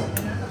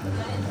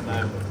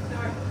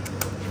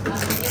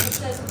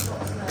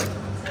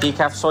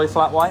 Decaf soy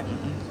flat white?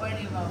 Or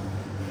any more.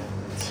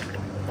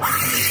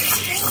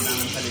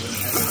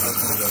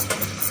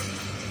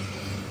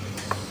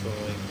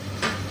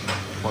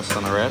 What's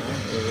on the red?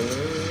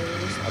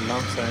 Is a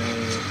latte and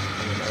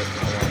an oat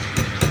one.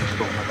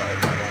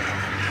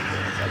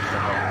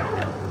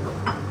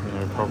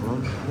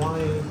 problem. Why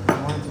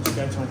did you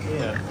go to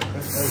IKEA?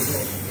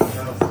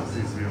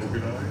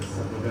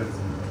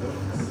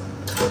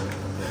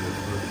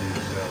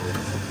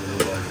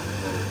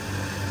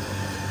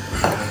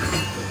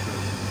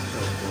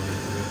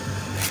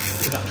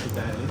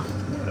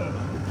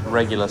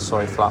 Regular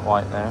soy flat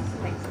white there.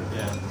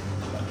 Yeah.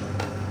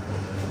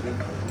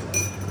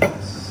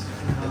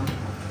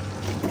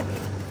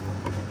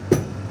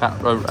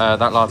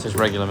 That latte is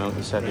regular milk,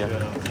 you said, yeah.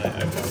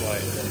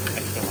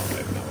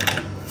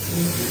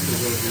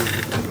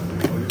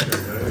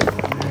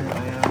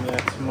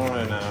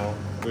 Tomorrow now.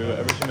 We were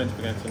originally meant to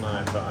be going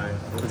tonight, but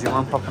Would you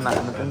mind popping that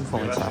in the bin for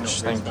me,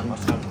 Tash? Thank you. my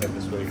time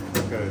this week.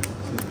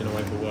 He's been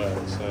away for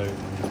work, so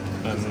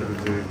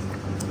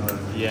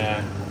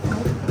yeah.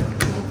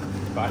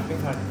 But I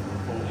think I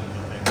bought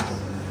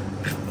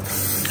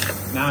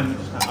things. Now I'm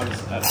just I was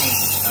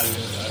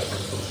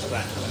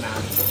stressed, but now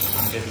I'm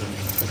ambivalent.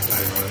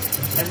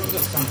 Everyone's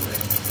got something.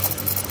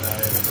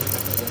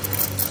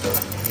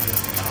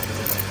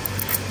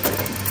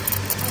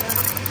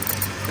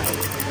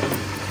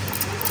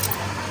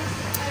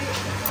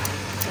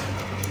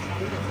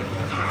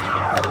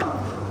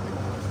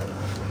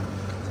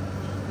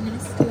 I'm going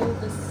to steal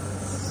this.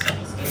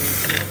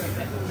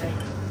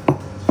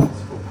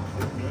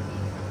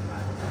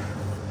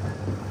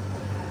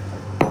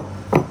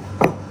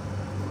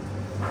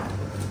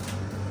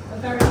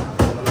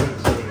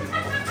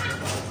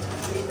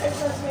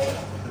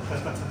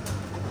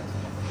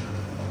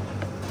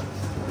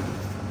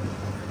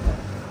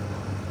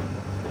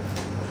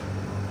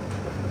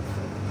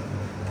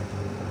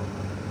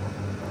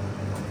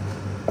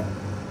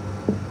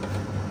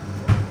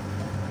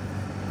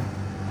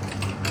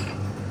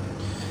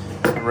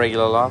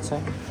 Regular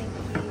latte.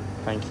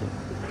 Thank you.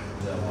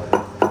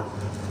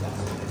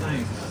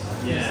 Thanks.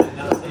 Yeah,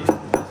 that's it. It's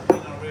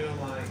been a real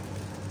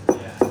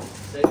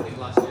Same thing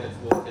last year to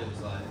walk in,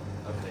 was like,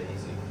 okay,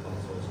 easy,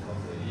 consoles,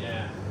 coffee.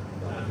 yeah.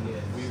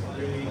 We've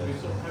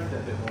sort of hoped it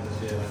a bit more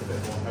this year, like a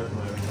bit more home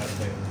mode type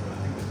thing. I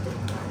think it's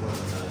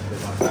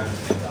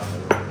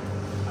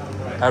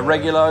good.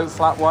 Regular oat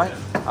flat white.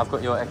 I've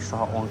got your extra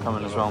hot one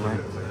coming as well,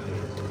 mate.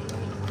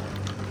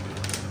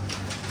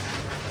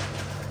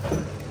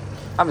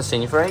 I haven't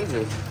seen you for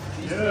ages.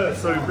 Yeah,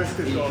 so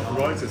Biscuit's got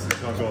arthritis and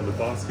can't go on the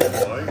basket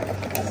bike.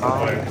 So if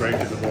I break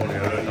in the morning,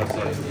 I don't have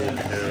time to walk in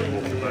here and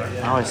walk back.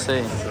 Oh, I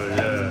see. So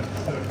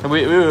yeah. And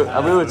we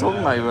were talking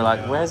about you. We were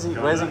like, where's he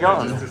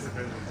gone?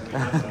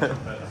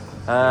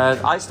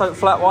 Iced oat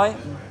flat white.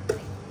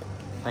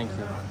 Thank you.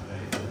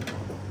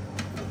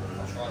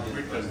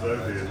 Weekend's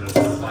over and then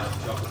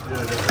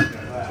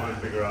try and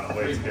figure out a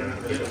way to get in a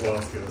bigger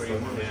basket or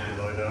something to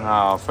lie down.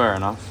 Oh, fair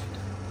enough.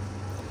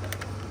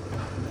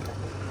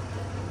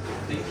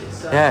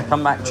 Yeah,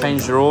 come back,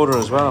 change your order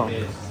as well.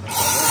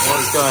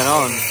 What's going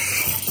on?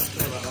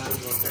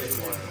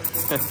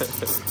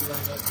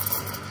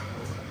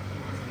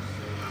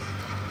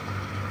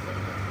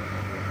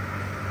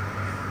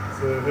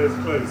 So here's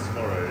closed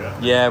tomorrow, yeah?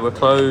 Yeah, we're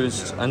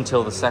closed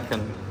until the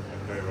 2nd.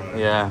 Okay, right.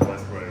 Yeah.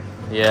 Nice break.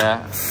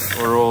 Yeah,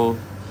 we're all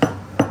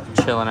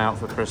chilling out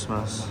for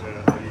Christmas.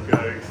 Yeah, are you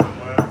going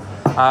somewhere?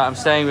 I'm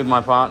staying with my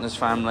partner's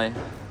family,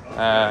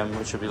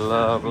 which will be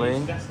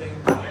lovely.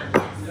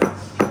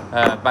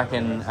 Back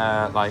in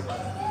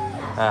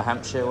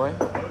Hampshire way.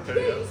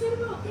 Okay, yeah.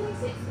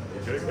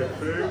 Okay, good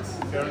food,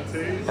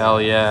 guaranteed.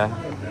 Hell yeah.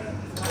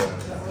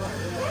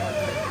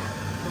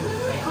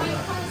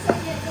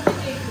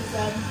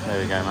 There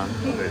we go, man.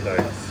 Okay,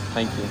 thanks.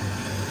 Thank you.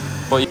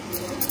 What you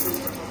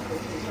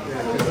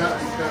Yeah, because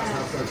that's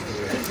how close to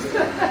it.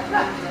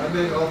 And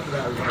then after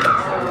that, we get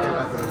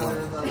back on the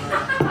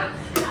line.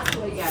 That's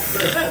what we get.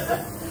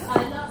 I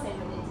love it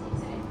when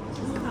it's eating.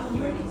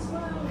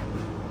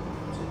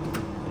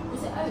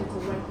 Was it oat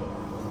or regular?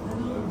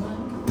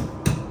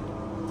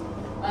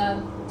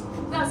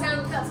 That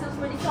sounds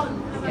really fun.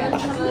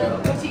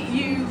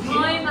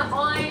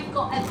 I've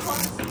got a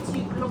concert to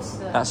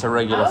Gloucester. That's a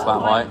regular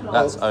flat white.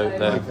 That's oat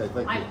there. Okay, thank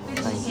you. I'm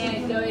finishing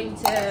here going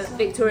to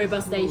Victoria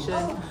bus station,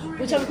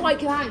 which I'm quite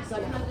glad because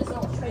I kind of just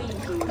not trained to.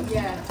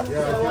 Yeah.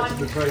 Yeah, I got to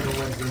the train on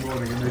Wednesday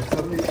morning and they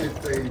suddenly they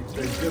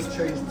just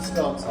changed the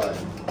start time.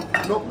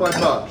 Not by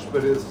much,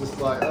 but it's just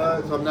like,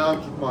 so I'm now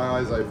keeping my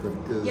eyes open.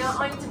 Cause Yeah,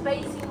 I'm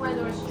debating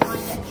whether I should try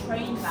and get a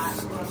train back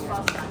or a bus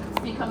back. I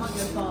think I might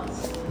go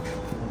bus.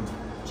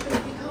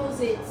 Because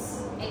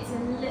it's a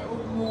little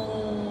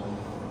more.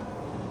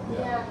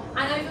 Yeah.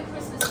 And over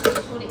Christmas, I'm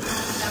sure it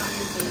comes down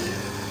to be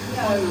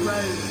on the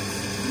road.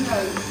 No,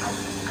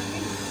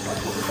 I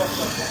think.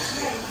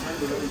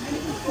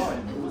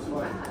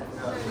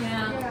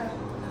 Yeah.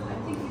 I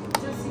think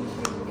it just seems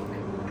to be.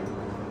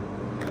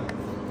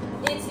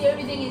 It's the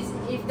only thing is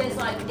if there's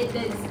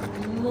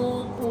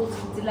more cause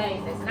of delay,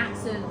 if there's an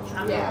accident or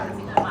traffic or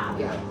anything like that.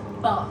 Yeah.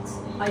 But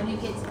I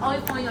think I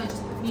find I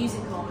just put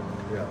music on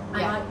and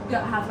I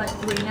have like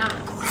 3 naps.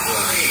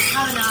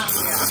 Have a nap.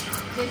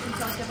 Listen to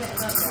like a bit of a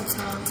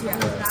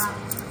podcast. Nap.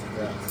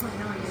 It's quite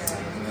nice.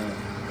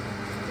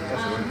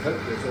 That's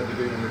what I'll be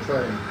doing on the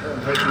train.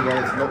 And hopefully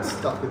while it's not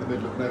stuck in the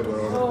middle of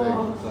nowhere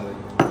on a thing. So.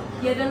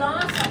 Yeah, the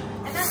last,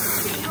 and And that's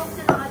the thing,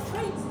 often I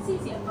train, it's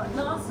easier, but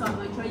last time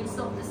I trained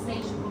stopped at the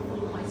station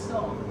before my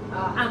stop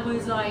and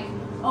was like,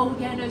 oh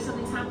yeah, no,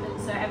 something's happened,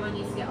 so everyone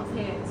needs to get off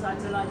here. So I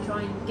had to like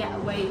try and get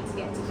away to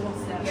get to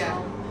Gloucester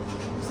from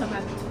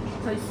somewhere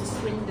close to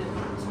Swindon,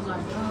 which was like,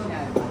 oh.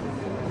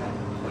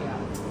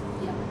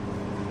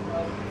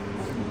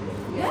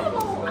 Yeah,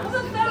 well, have a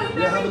very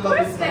Merry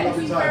Christmas.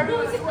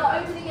 Was it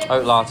not opening it?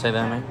 Oat latte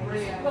there, mate.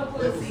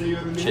 See you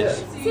in the new year. Cheers.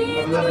 See you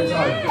Have a lovely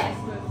time.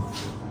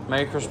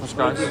 Merry Christmas,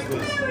 guys.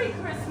 Merry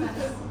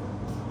Christmas.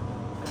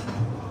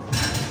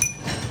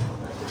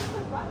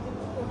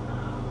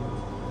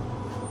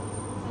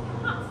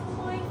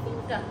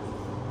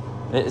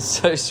 It's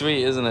so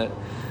sweet, isn't it?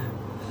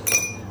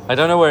 I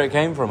don't know where it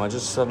came from. I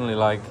just suddenly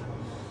like,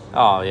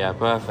 oh yeah,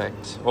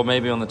 perfect. Or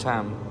maybe on the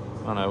tam.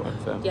 Oh no, it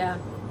won't fit. Yeah.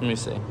 Let me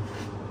see.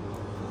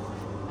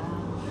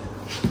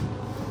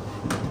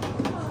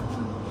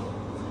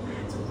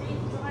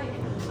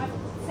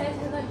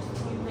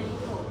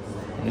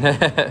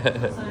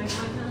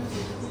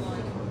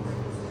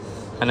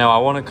 I know, I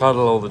want to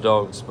cuddle all the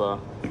dogs, but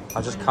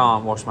I just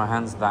can't wash my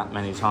hands that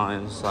many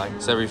times. Like,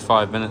 it's every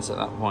 5 minutes at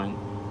that point.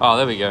 Oh,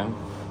 there we go.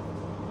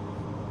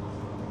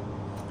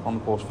 On the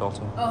port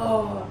filter.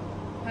 Oh,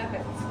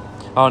 perfect.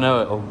 Oh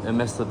no, it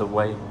messed with the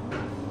weight.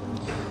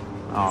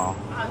 Oh.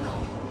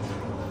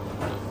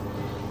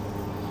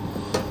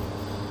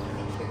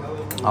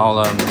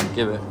 I'll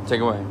give it.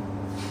 Take away.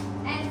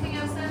 Anything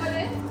else there,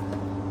 buddy?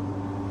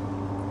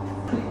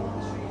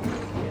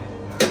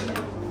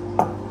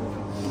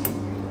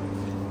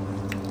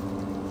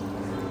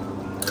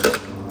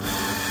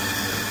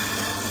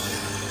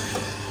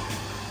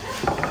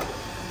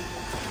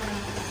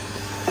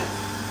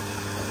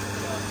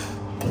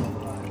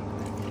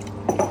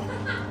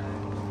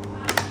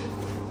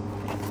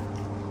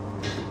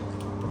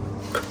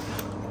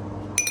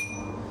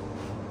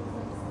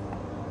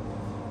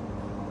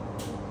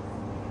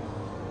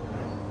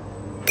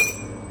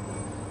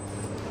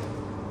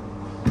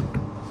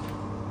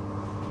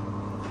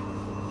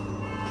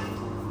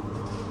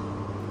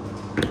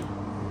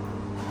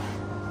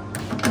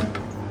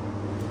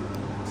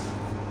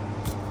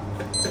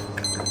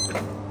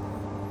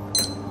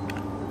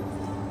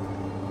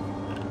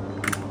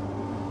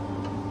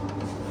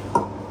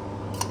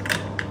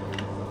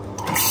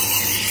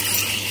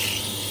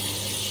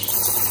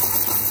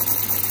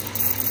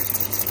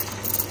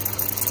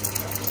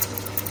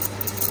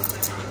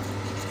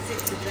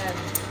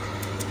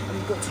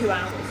 We've got 2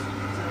 hours.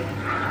 So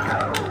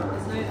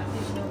there's no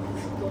additional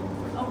milk.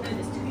 Oh no,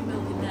 there's 2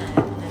 milk in there,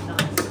 and then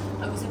nice.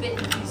 I was a bit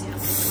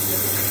enthusiastic.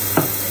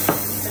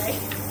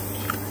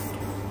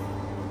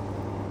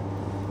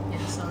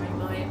 Yeah, sorry,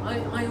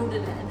 I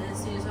ordered it, and then as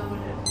soon as I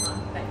ordered it, I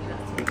bet you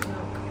that's milk.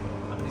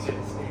 I'm going to get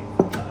this thing.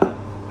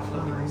 I've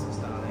done the reasons,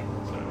 darling.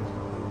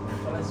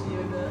 Well, I see you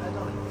in the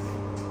Adonis.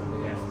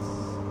 Yes.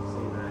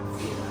 See that.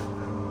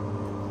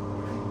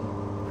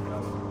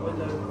 What are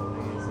you doing?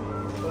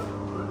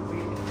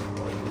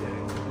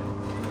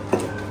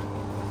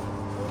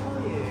 How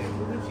are you?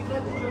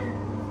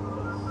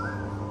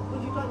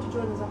 Would you like to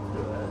join us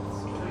afterwards?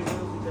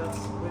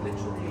 We're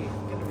literally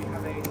going to be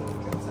having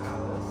drinks at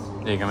ours.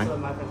 There you go, mate.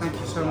 Thank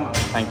you so much.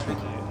 Thank you.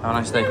 Have a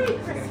nice day.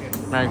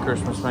 Merry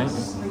Christmas, mate.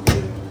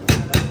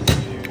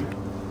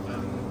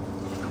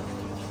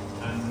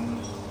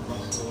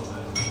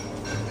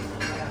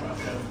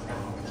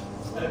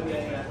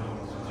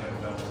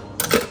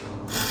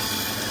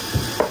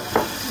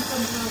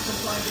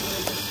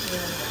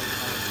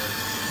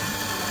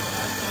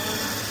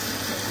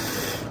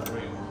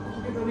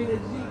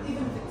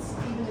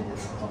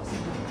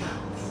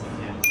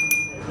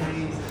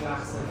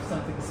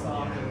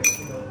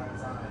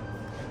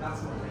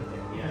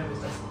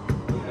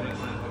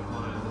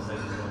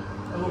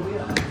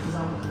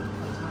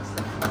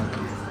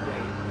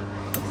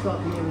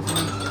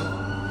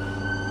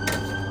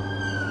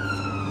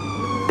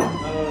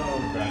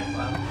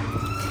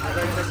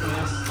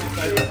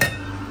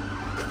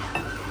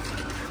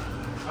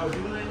 Oh, do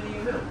you want any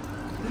milk?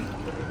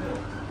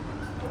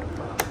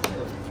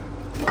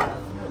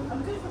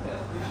 I'm good for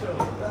milk. You sure?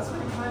 That's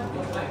really kind of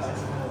you.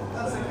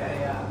 That's okay,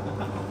 yeah.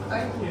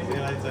 Thank you. See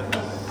you later. Do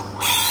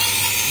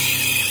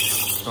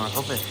you want a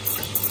coffee?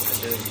 I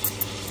do.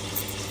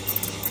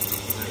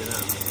 Maybe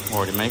now. I'm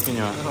already making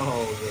you one.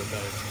 Oh,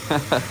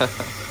 good.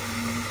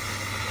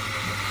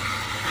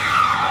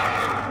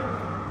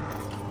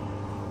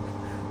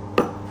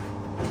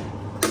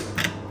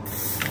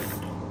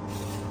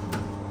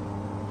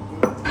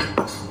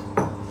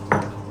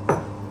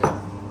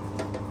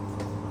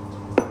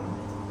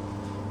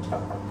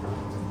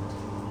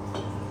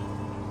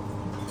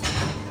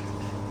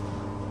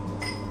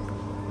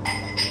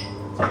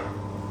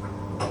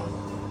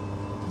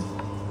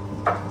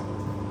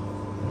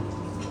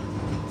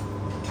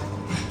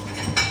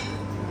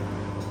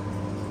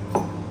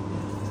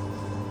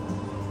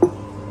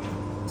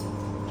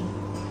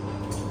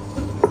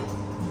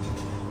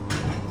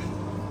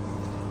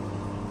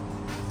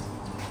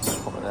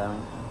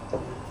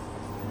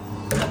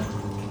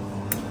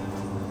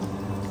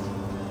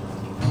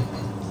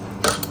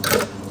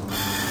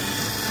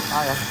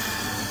 Hiya.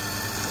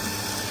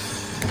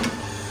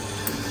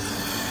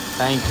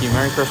 Thank you.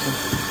 Merry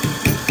Christmas.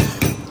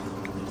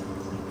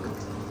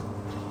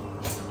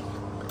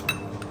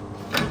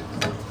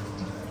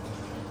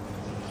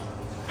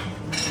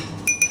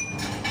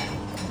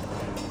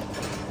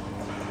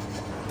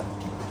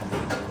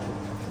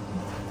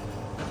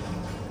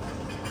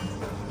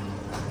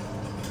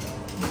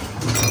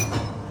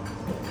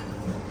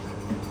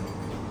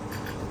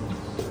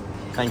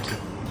 Thank you.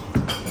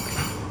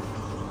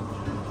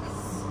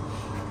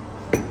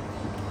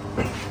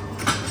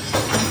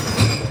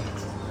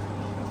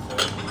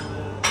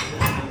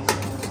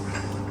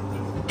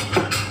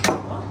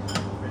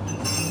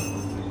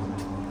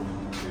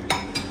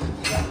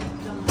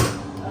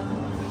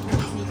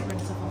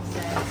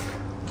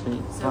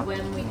 So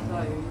when we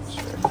close,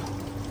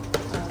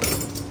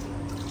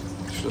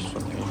 It's just for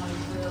me.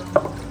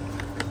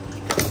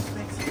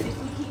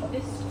 if we keep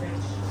this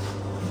fridge,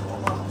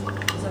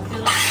 because I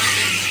feel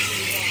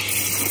like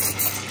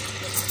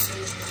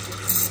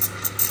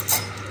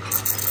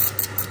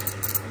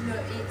no,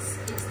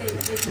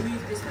 they've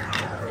moved this one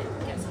out,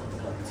 it gets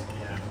unplugged,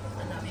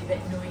 and that'd be a bit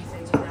annoying if they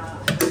do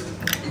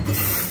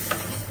that.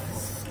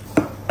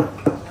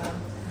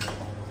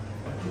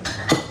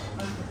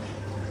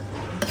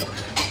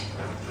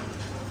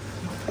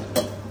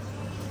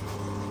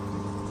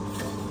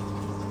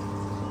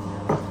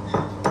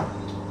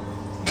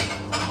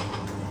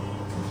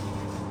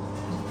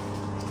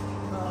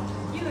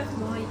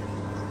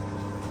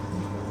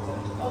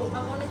 Oh,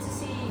 I wanted to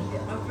see,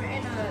 I've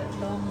written a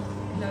long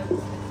note for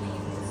the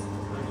cleaners.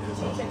 Could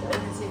you check it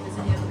over and see if there's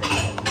any other bits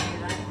that you can do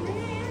that,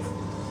 please?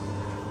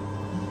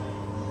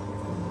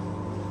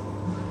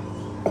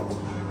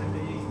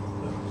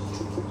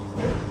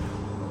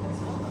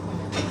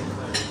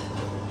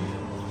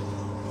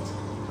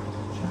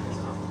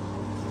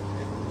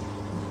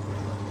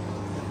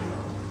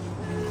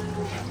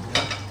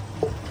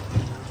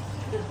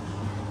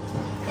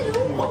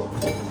 Hello.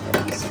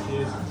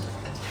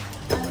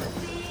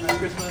 Merry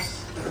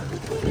Christmas.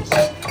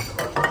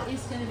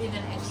 It's going to be an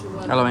extra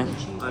work. Hello, mate.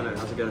 Hi mate,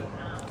 how's it going?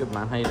 Good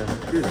man. How you doing?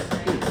 Good.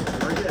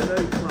 Can I get a no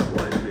flat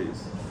white,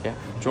 please? Yeah.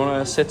 Do you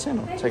want to sit in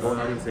or take Oh,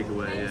 away? I can take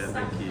away, yeah,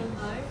 thank you.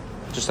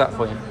 Just that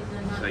for you.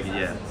 Thank you,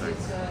 yeah,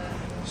 thanks.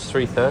 It's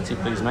 3:30,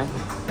 please, mate.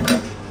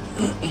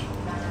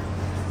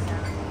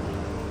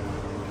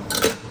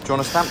 Do you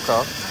want a stamp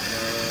card? Just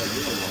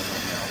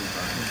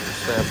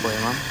there for you,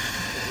 man.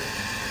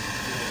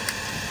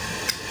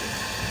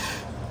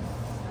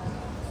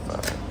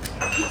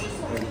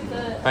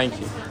 Thank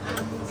you.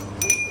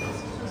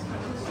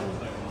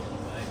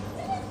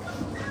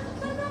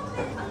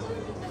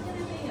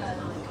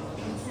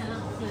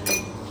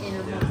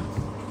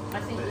 I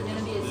think they're going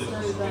to be a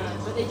slow burn,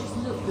 but they just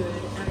look good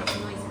and it's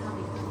nice and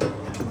happy.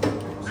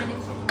 And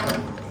it's,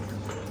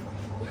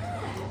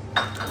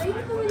 yeah, they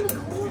even go in the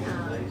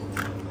corner.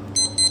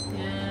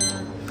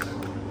 Yeah.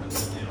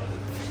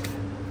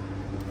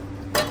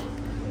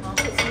 I'll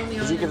put some on the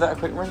Could you give that a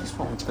quick rinse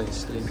for me, please,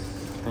 Steve?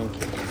 Thank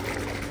you.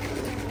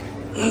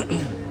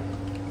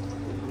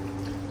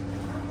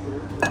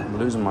 I'm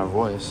losing my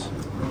voice.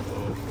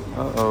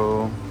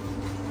 Uh-oh.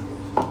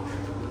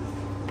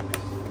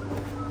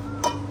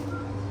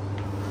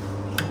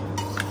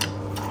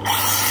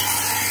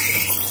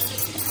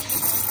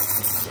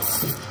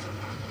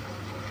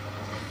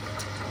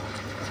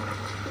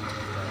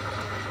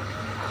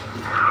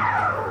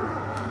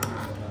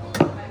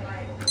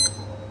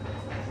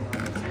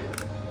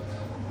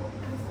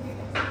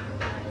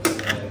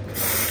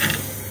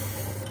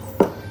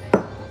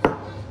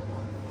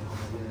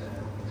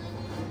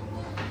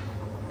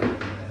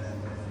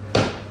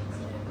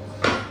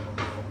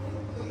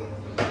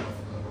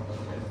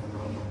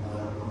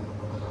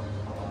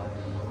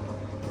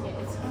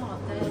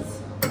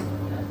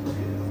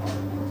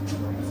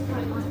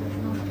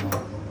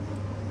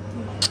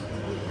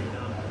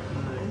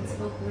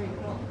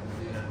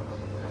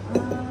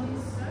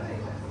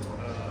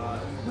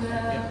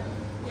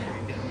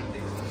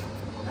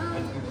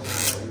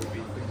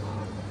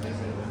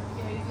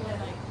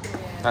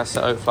 That's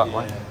the oat flat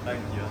white.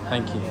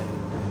 Thank you.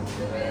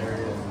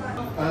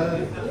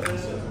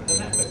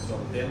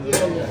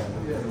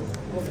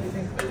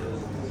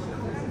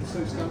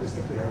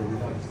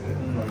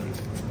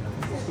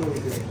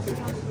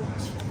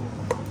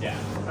 Yeah,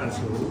 that's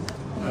all.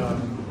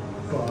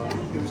 But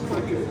it was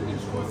quite good. It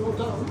was quite well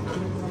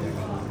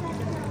done.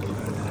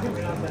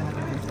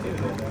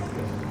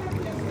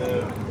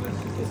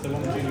 It's the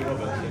one with Julie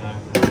Roberts, you know.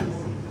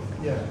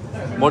 Yeah.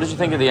 What did you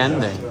think of the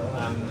ending?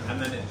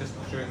 And then it just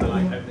during the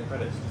opening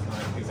credits, just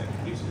like executive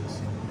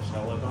producers,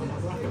 Michelle Obama.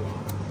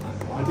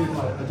 I did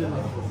like the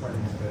whole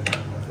frames bit.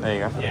 There you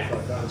go. Yeah.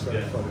 That was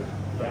very funny.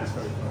 That was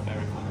very funny.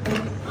 Very funny.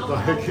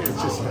 Like,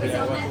 it's just like,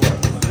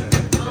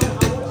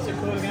 What's it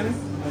called again?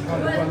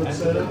 kind of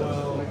absurd.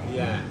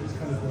 Yeah. It's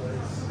kind of like,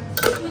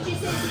 Would you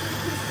say this is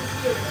Christmas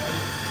spirit?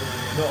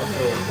 Not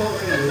at all. not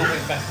really.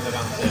 Nothing special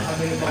about it. I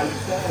mean, like,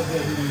 better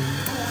than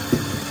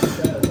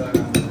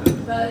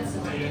Birds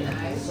of you know.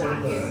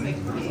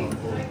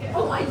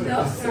 Oh, I I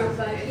love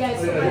strawberry. Yeah,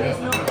 strawberry is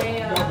not a.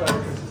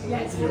 Yeah,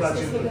 it's more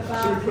specific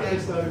about.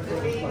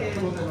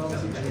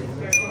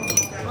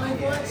 I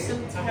watched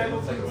some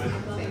terrible things in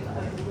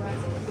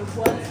the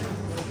worst.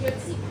 You ever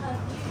see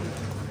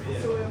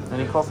Perfume?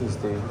 Any coffees,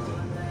 dude?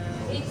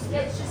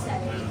 Let's just say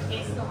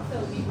it's not a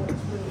film you watch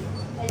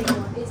with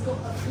anyone. It's got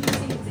a few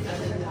things in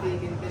it that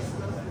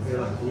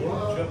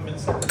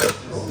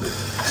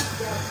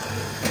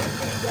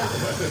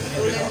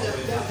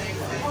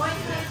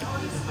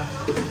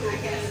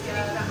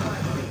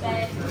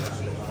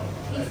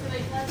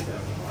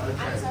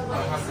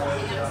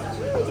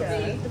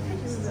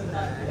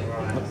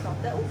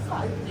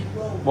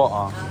What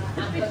are?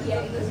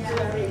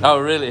 Oh,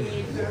 really?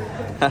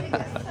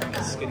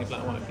 Skinny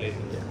black and white, please.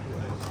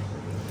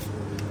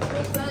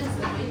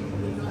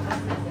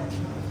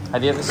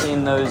 Have you ever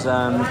seen those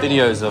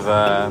videos of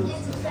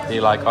the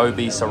like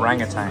obese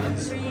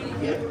orangutans?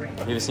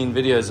 Have you ever seen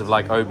videos of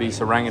like obese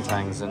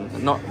orangutans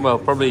and not, well,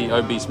 probably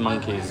obese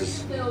monkeys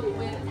is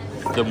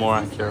the more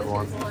accurate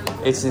one.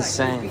 It's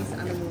insane.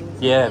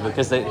 Yeah,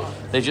 because they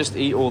just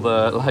eat all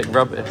the like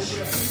rubbish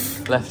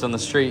left on the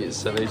streets,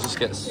 so they just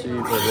get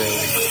super big.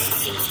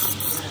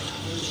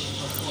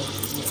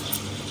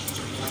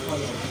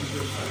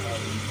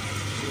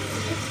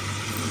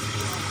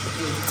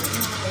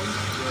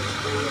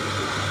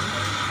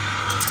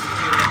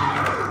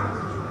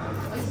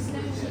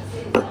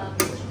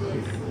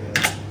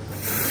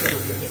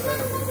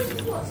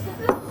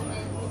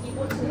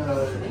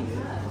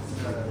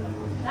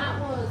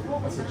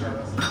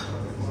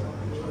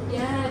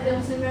 Yeah, there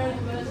was an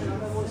American version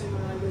of it watching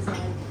when I was a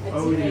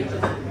teenager.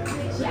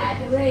 Yeah,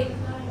 the ring.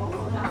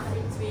 Oh, that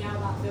freaked me out,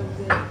 that film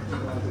did.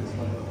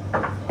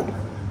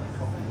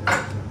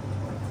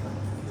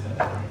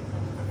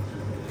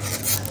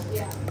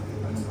 Yeah.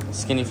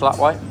 Skinny flat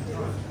white?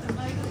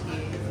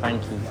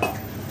 Thank you.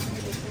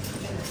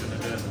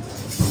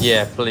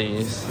 Yeah,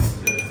 please.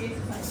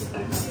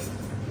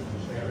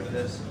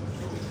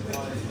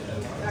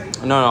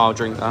 No, I'll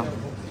drink that.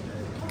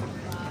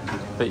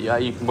 But yeah,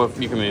 you can move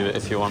it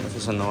if you want, if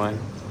it's in the way.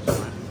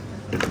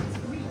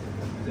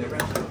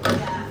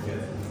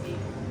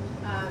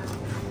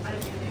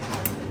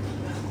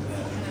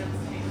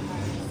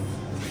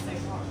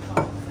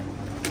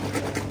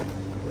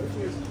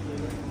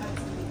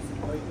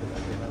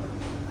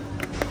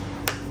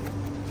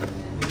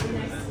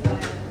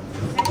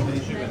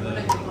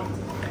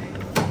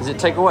 Is it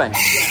takeaway?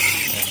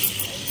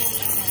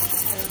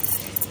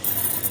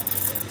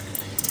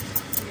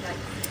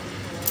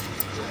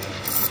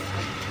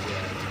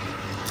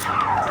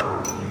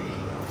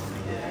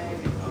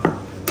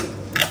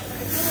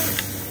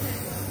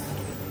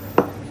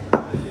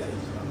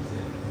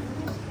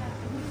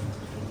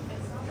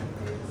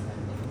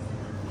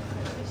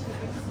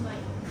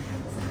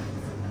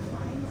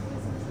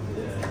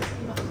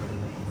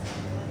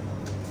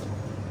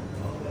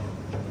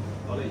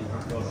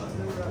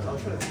 I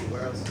was trying to think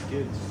where else is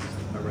good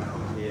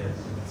around here,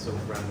 sort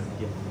of random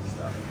gift and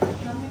stuff.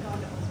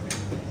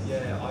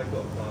 Yeah, I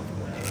got one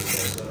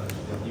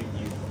so you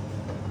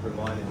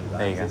reminded me of that.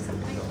 There you go.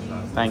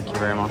 Thank you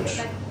very much.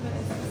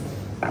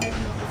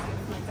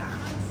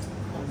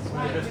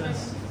 Merry Christmas.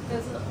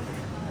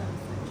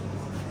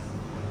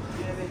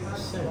 Yeah, they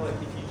just say like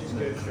if you just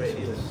go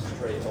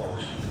straight on.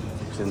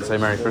 Didn't say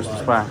Merry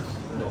Christmas back. Do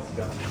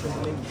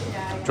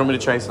you want me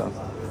to chase that?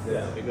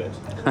 Yeah, that'd be good.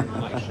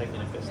 I'm like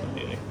shaking a fist at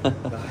you.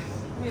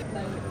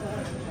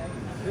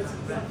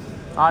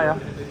 Hiya.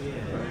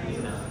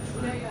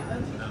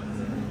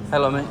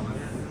 Hello, mate.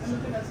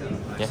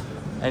 Yeah.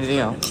 Anything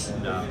else?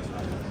 No.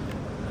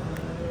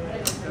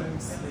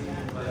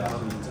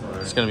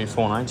 It's going to be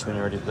 $4.90 when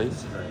you're ready,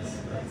 please.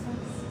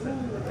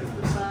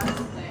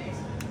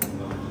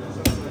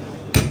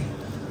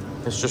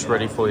 It's just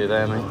ready for you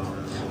there, mate.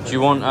 Do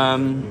you want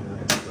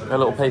a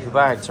little paper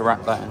bag to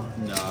wrap that in?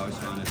 No, I was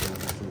trying to.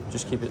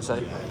 Just keep it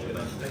safe.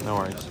 No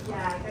worries.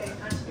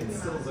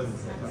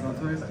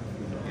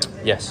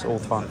 Yes, all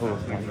fine. All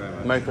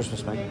fine. Merry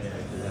Christmas, mate.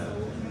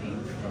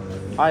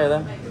 Hiya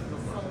there.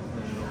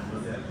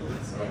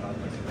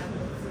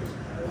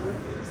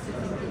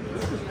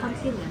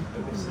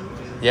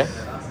 Yeah,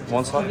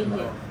 one side.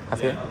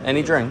 Have you?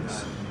 Any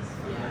drinks?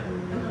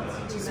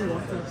 Just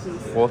water,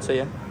 please. Water,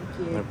 yeah?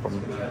 No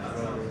problem.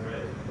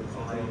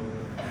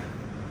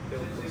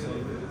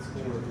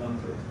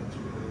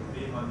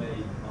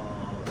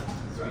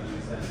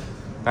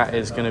 That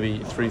is going to be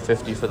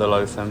 $3.50 for the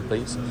loaf then,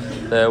 please.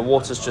 The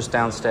water's just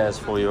downstairs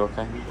for you,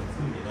 okay?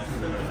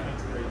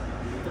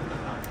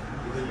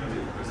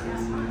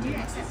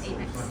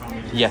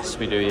 Yes,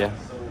 we do, yeah.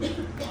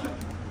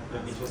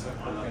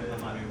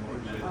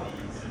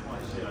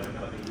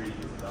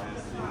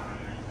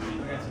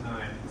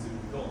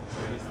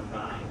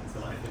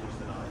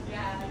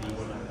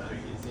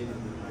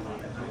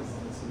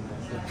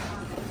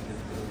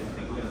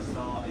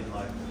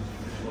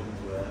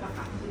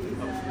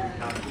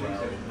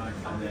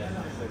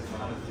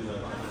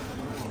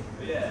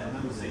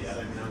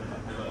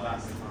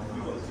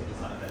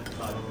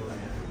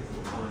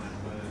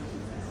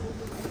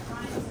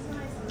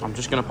 I'm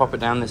just going to pop it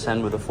down this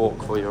end with a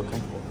fork for you,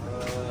 okay?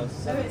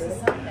 So it's a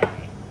Sunday.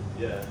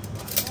 Yeah.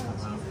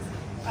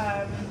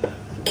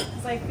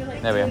 Because I feel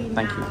like There we are.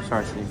 Thank you.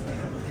 Sorry, Steve.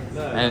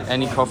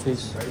 Any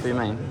coffees for you,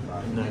 mate?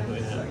 No,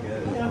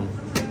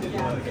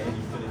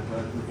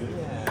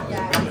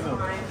 yeah, it's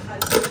fine.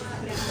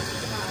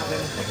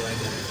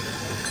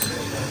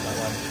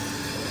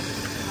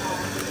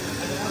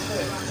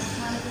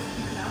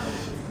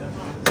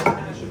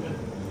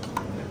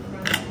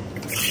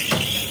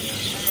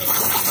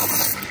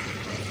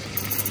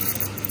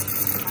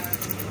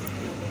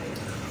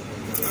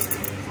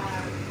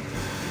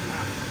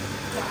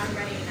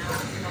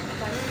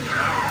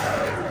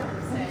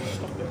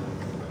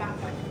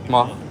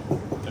 What?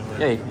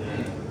 Yeah, you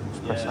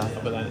can press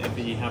that. But then if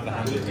you have the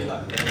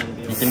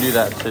handle, You can do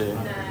that too.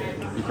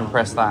 You can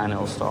press that and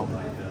it'll stop. with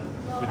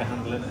the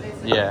handle in it.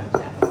 Yeah,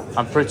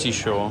 I'm pretty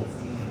sure.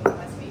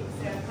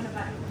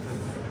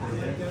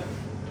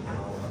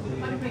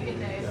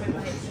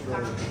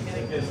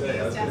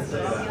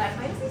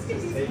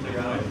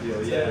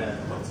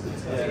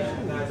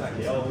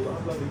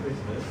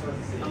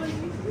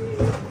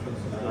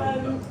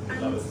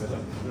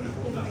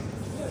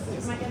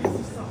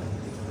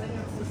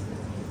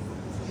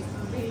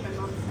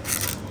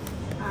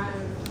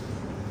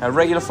 A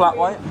regular flat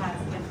white?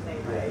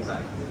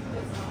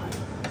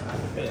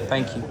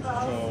 Thank you.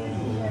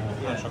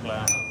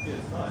 Chocolate.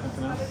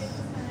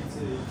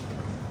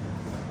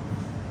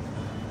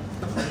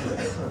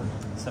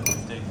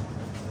 $7.50.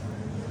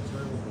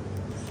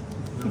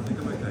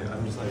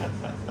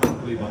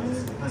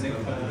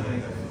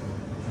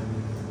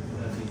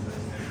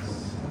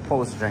 What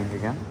was the drink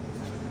again?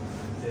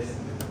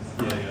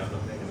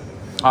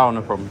 Oh,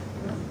 no problem.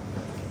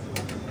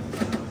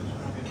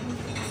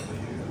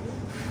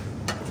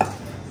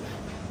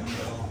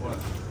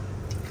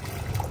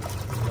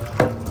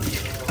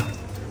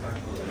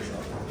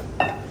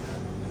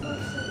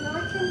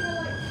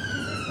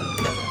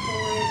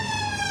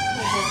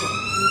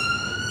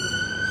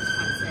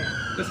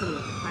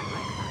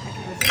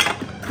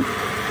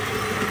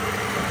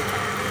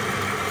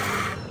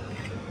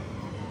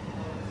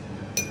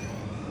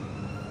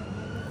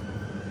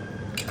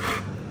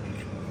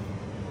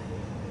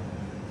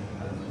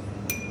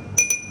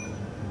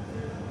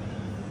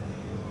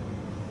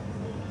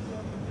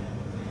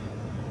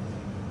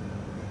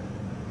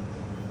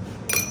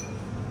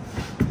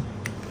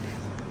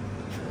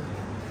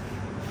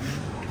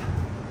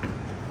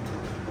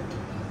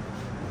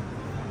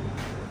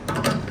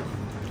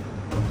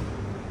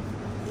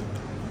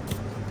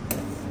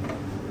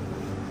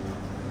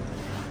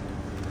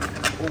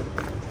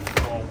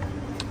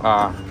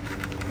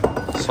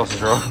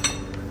 Sausage roll.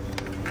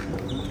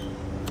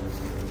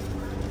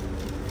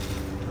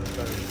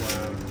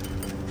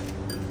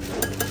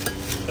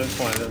 Don't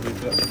find that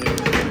we've got to do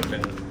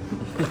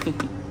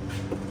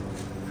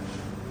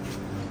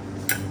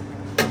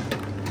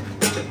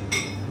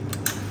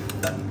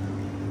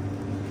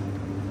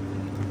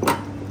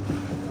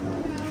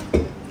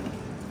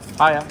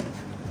Hiya.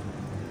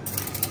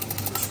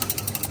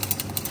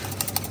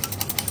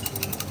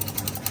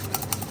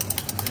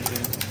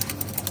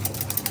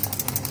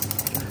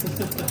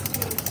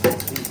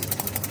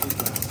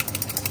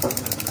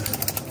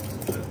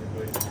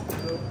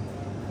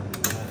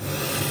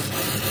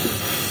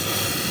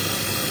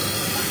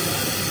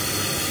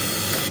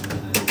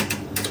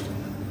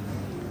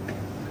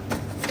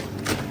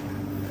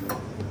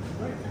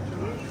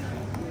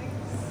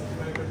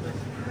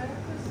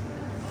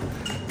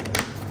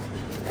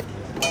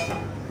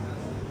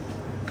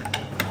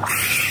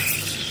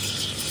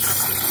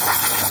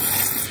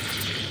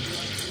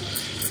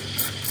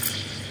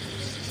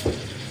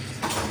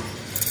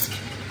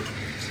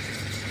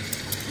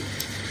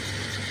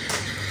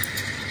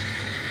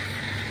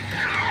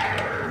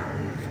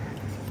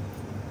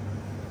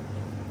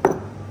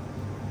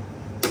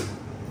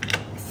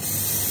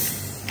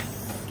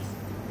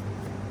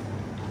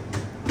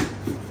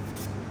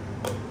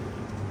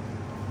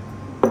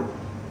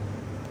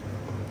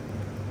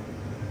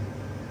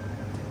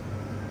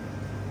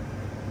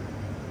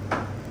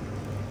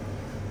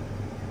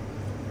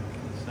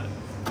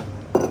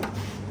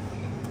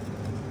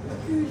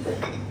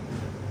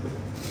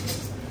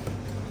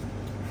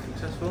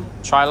 Successful?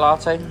 Chai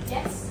latte?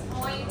 Yes,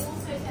 I also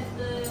said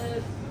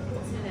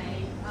what's her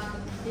name?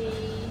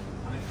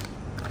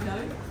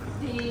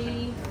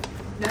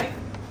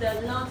 The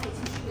latte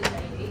tissue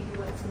lady who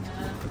works in the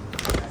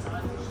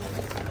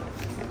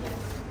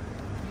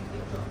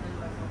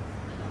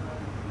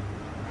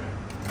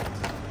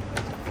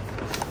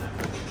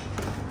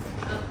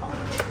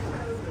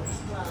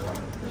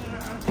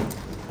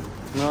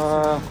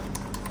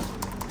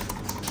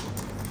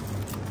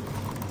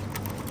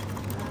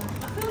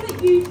I feel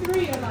like you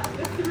three are like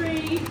the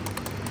three.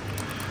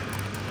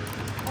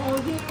 Oh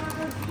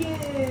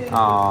yeah,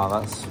 Oh,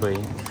 that's sweet.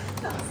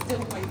 that's still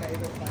my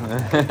favourite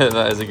one.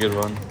 That is a good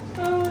one.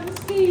 Oh,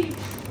 Steve,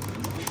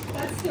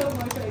 that's still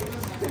my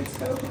favourite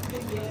photo of the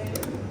year.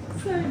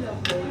 So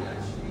lovely,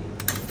 actually.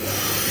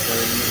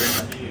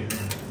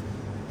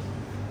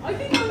 I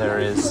think I'm There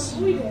going is. to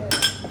avoid it.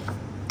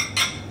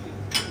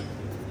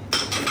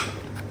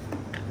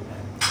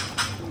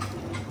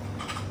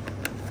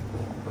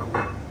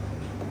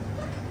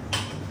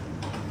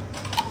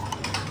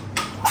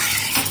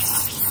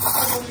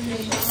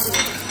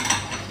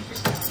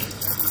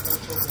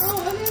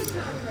 Oh, I think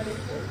I'm ready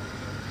for it.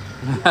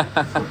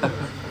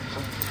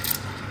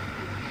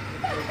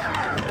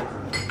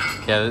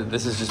 Yeah,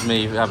 this is just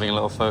me having a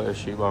little photo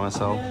shoot by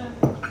myself. Yeah,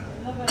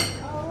 love it.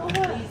 Oh, love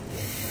it.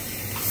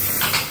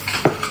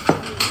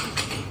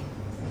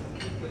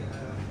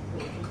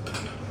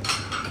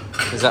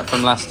 Is that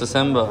from last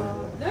December?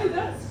 No,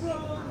 that's from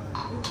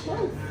the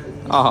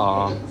 12th.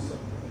 Oh,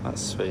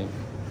 that's sweet.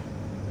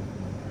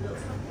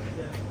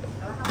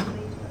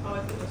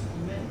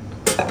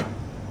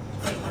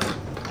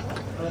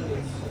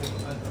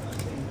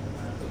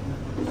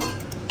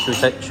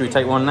 Should we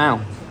take one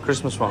now?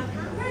 Christmas one.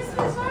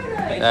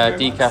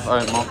 Decaf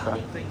oat mocha.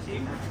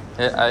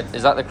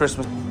 Is that the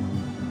Christmas?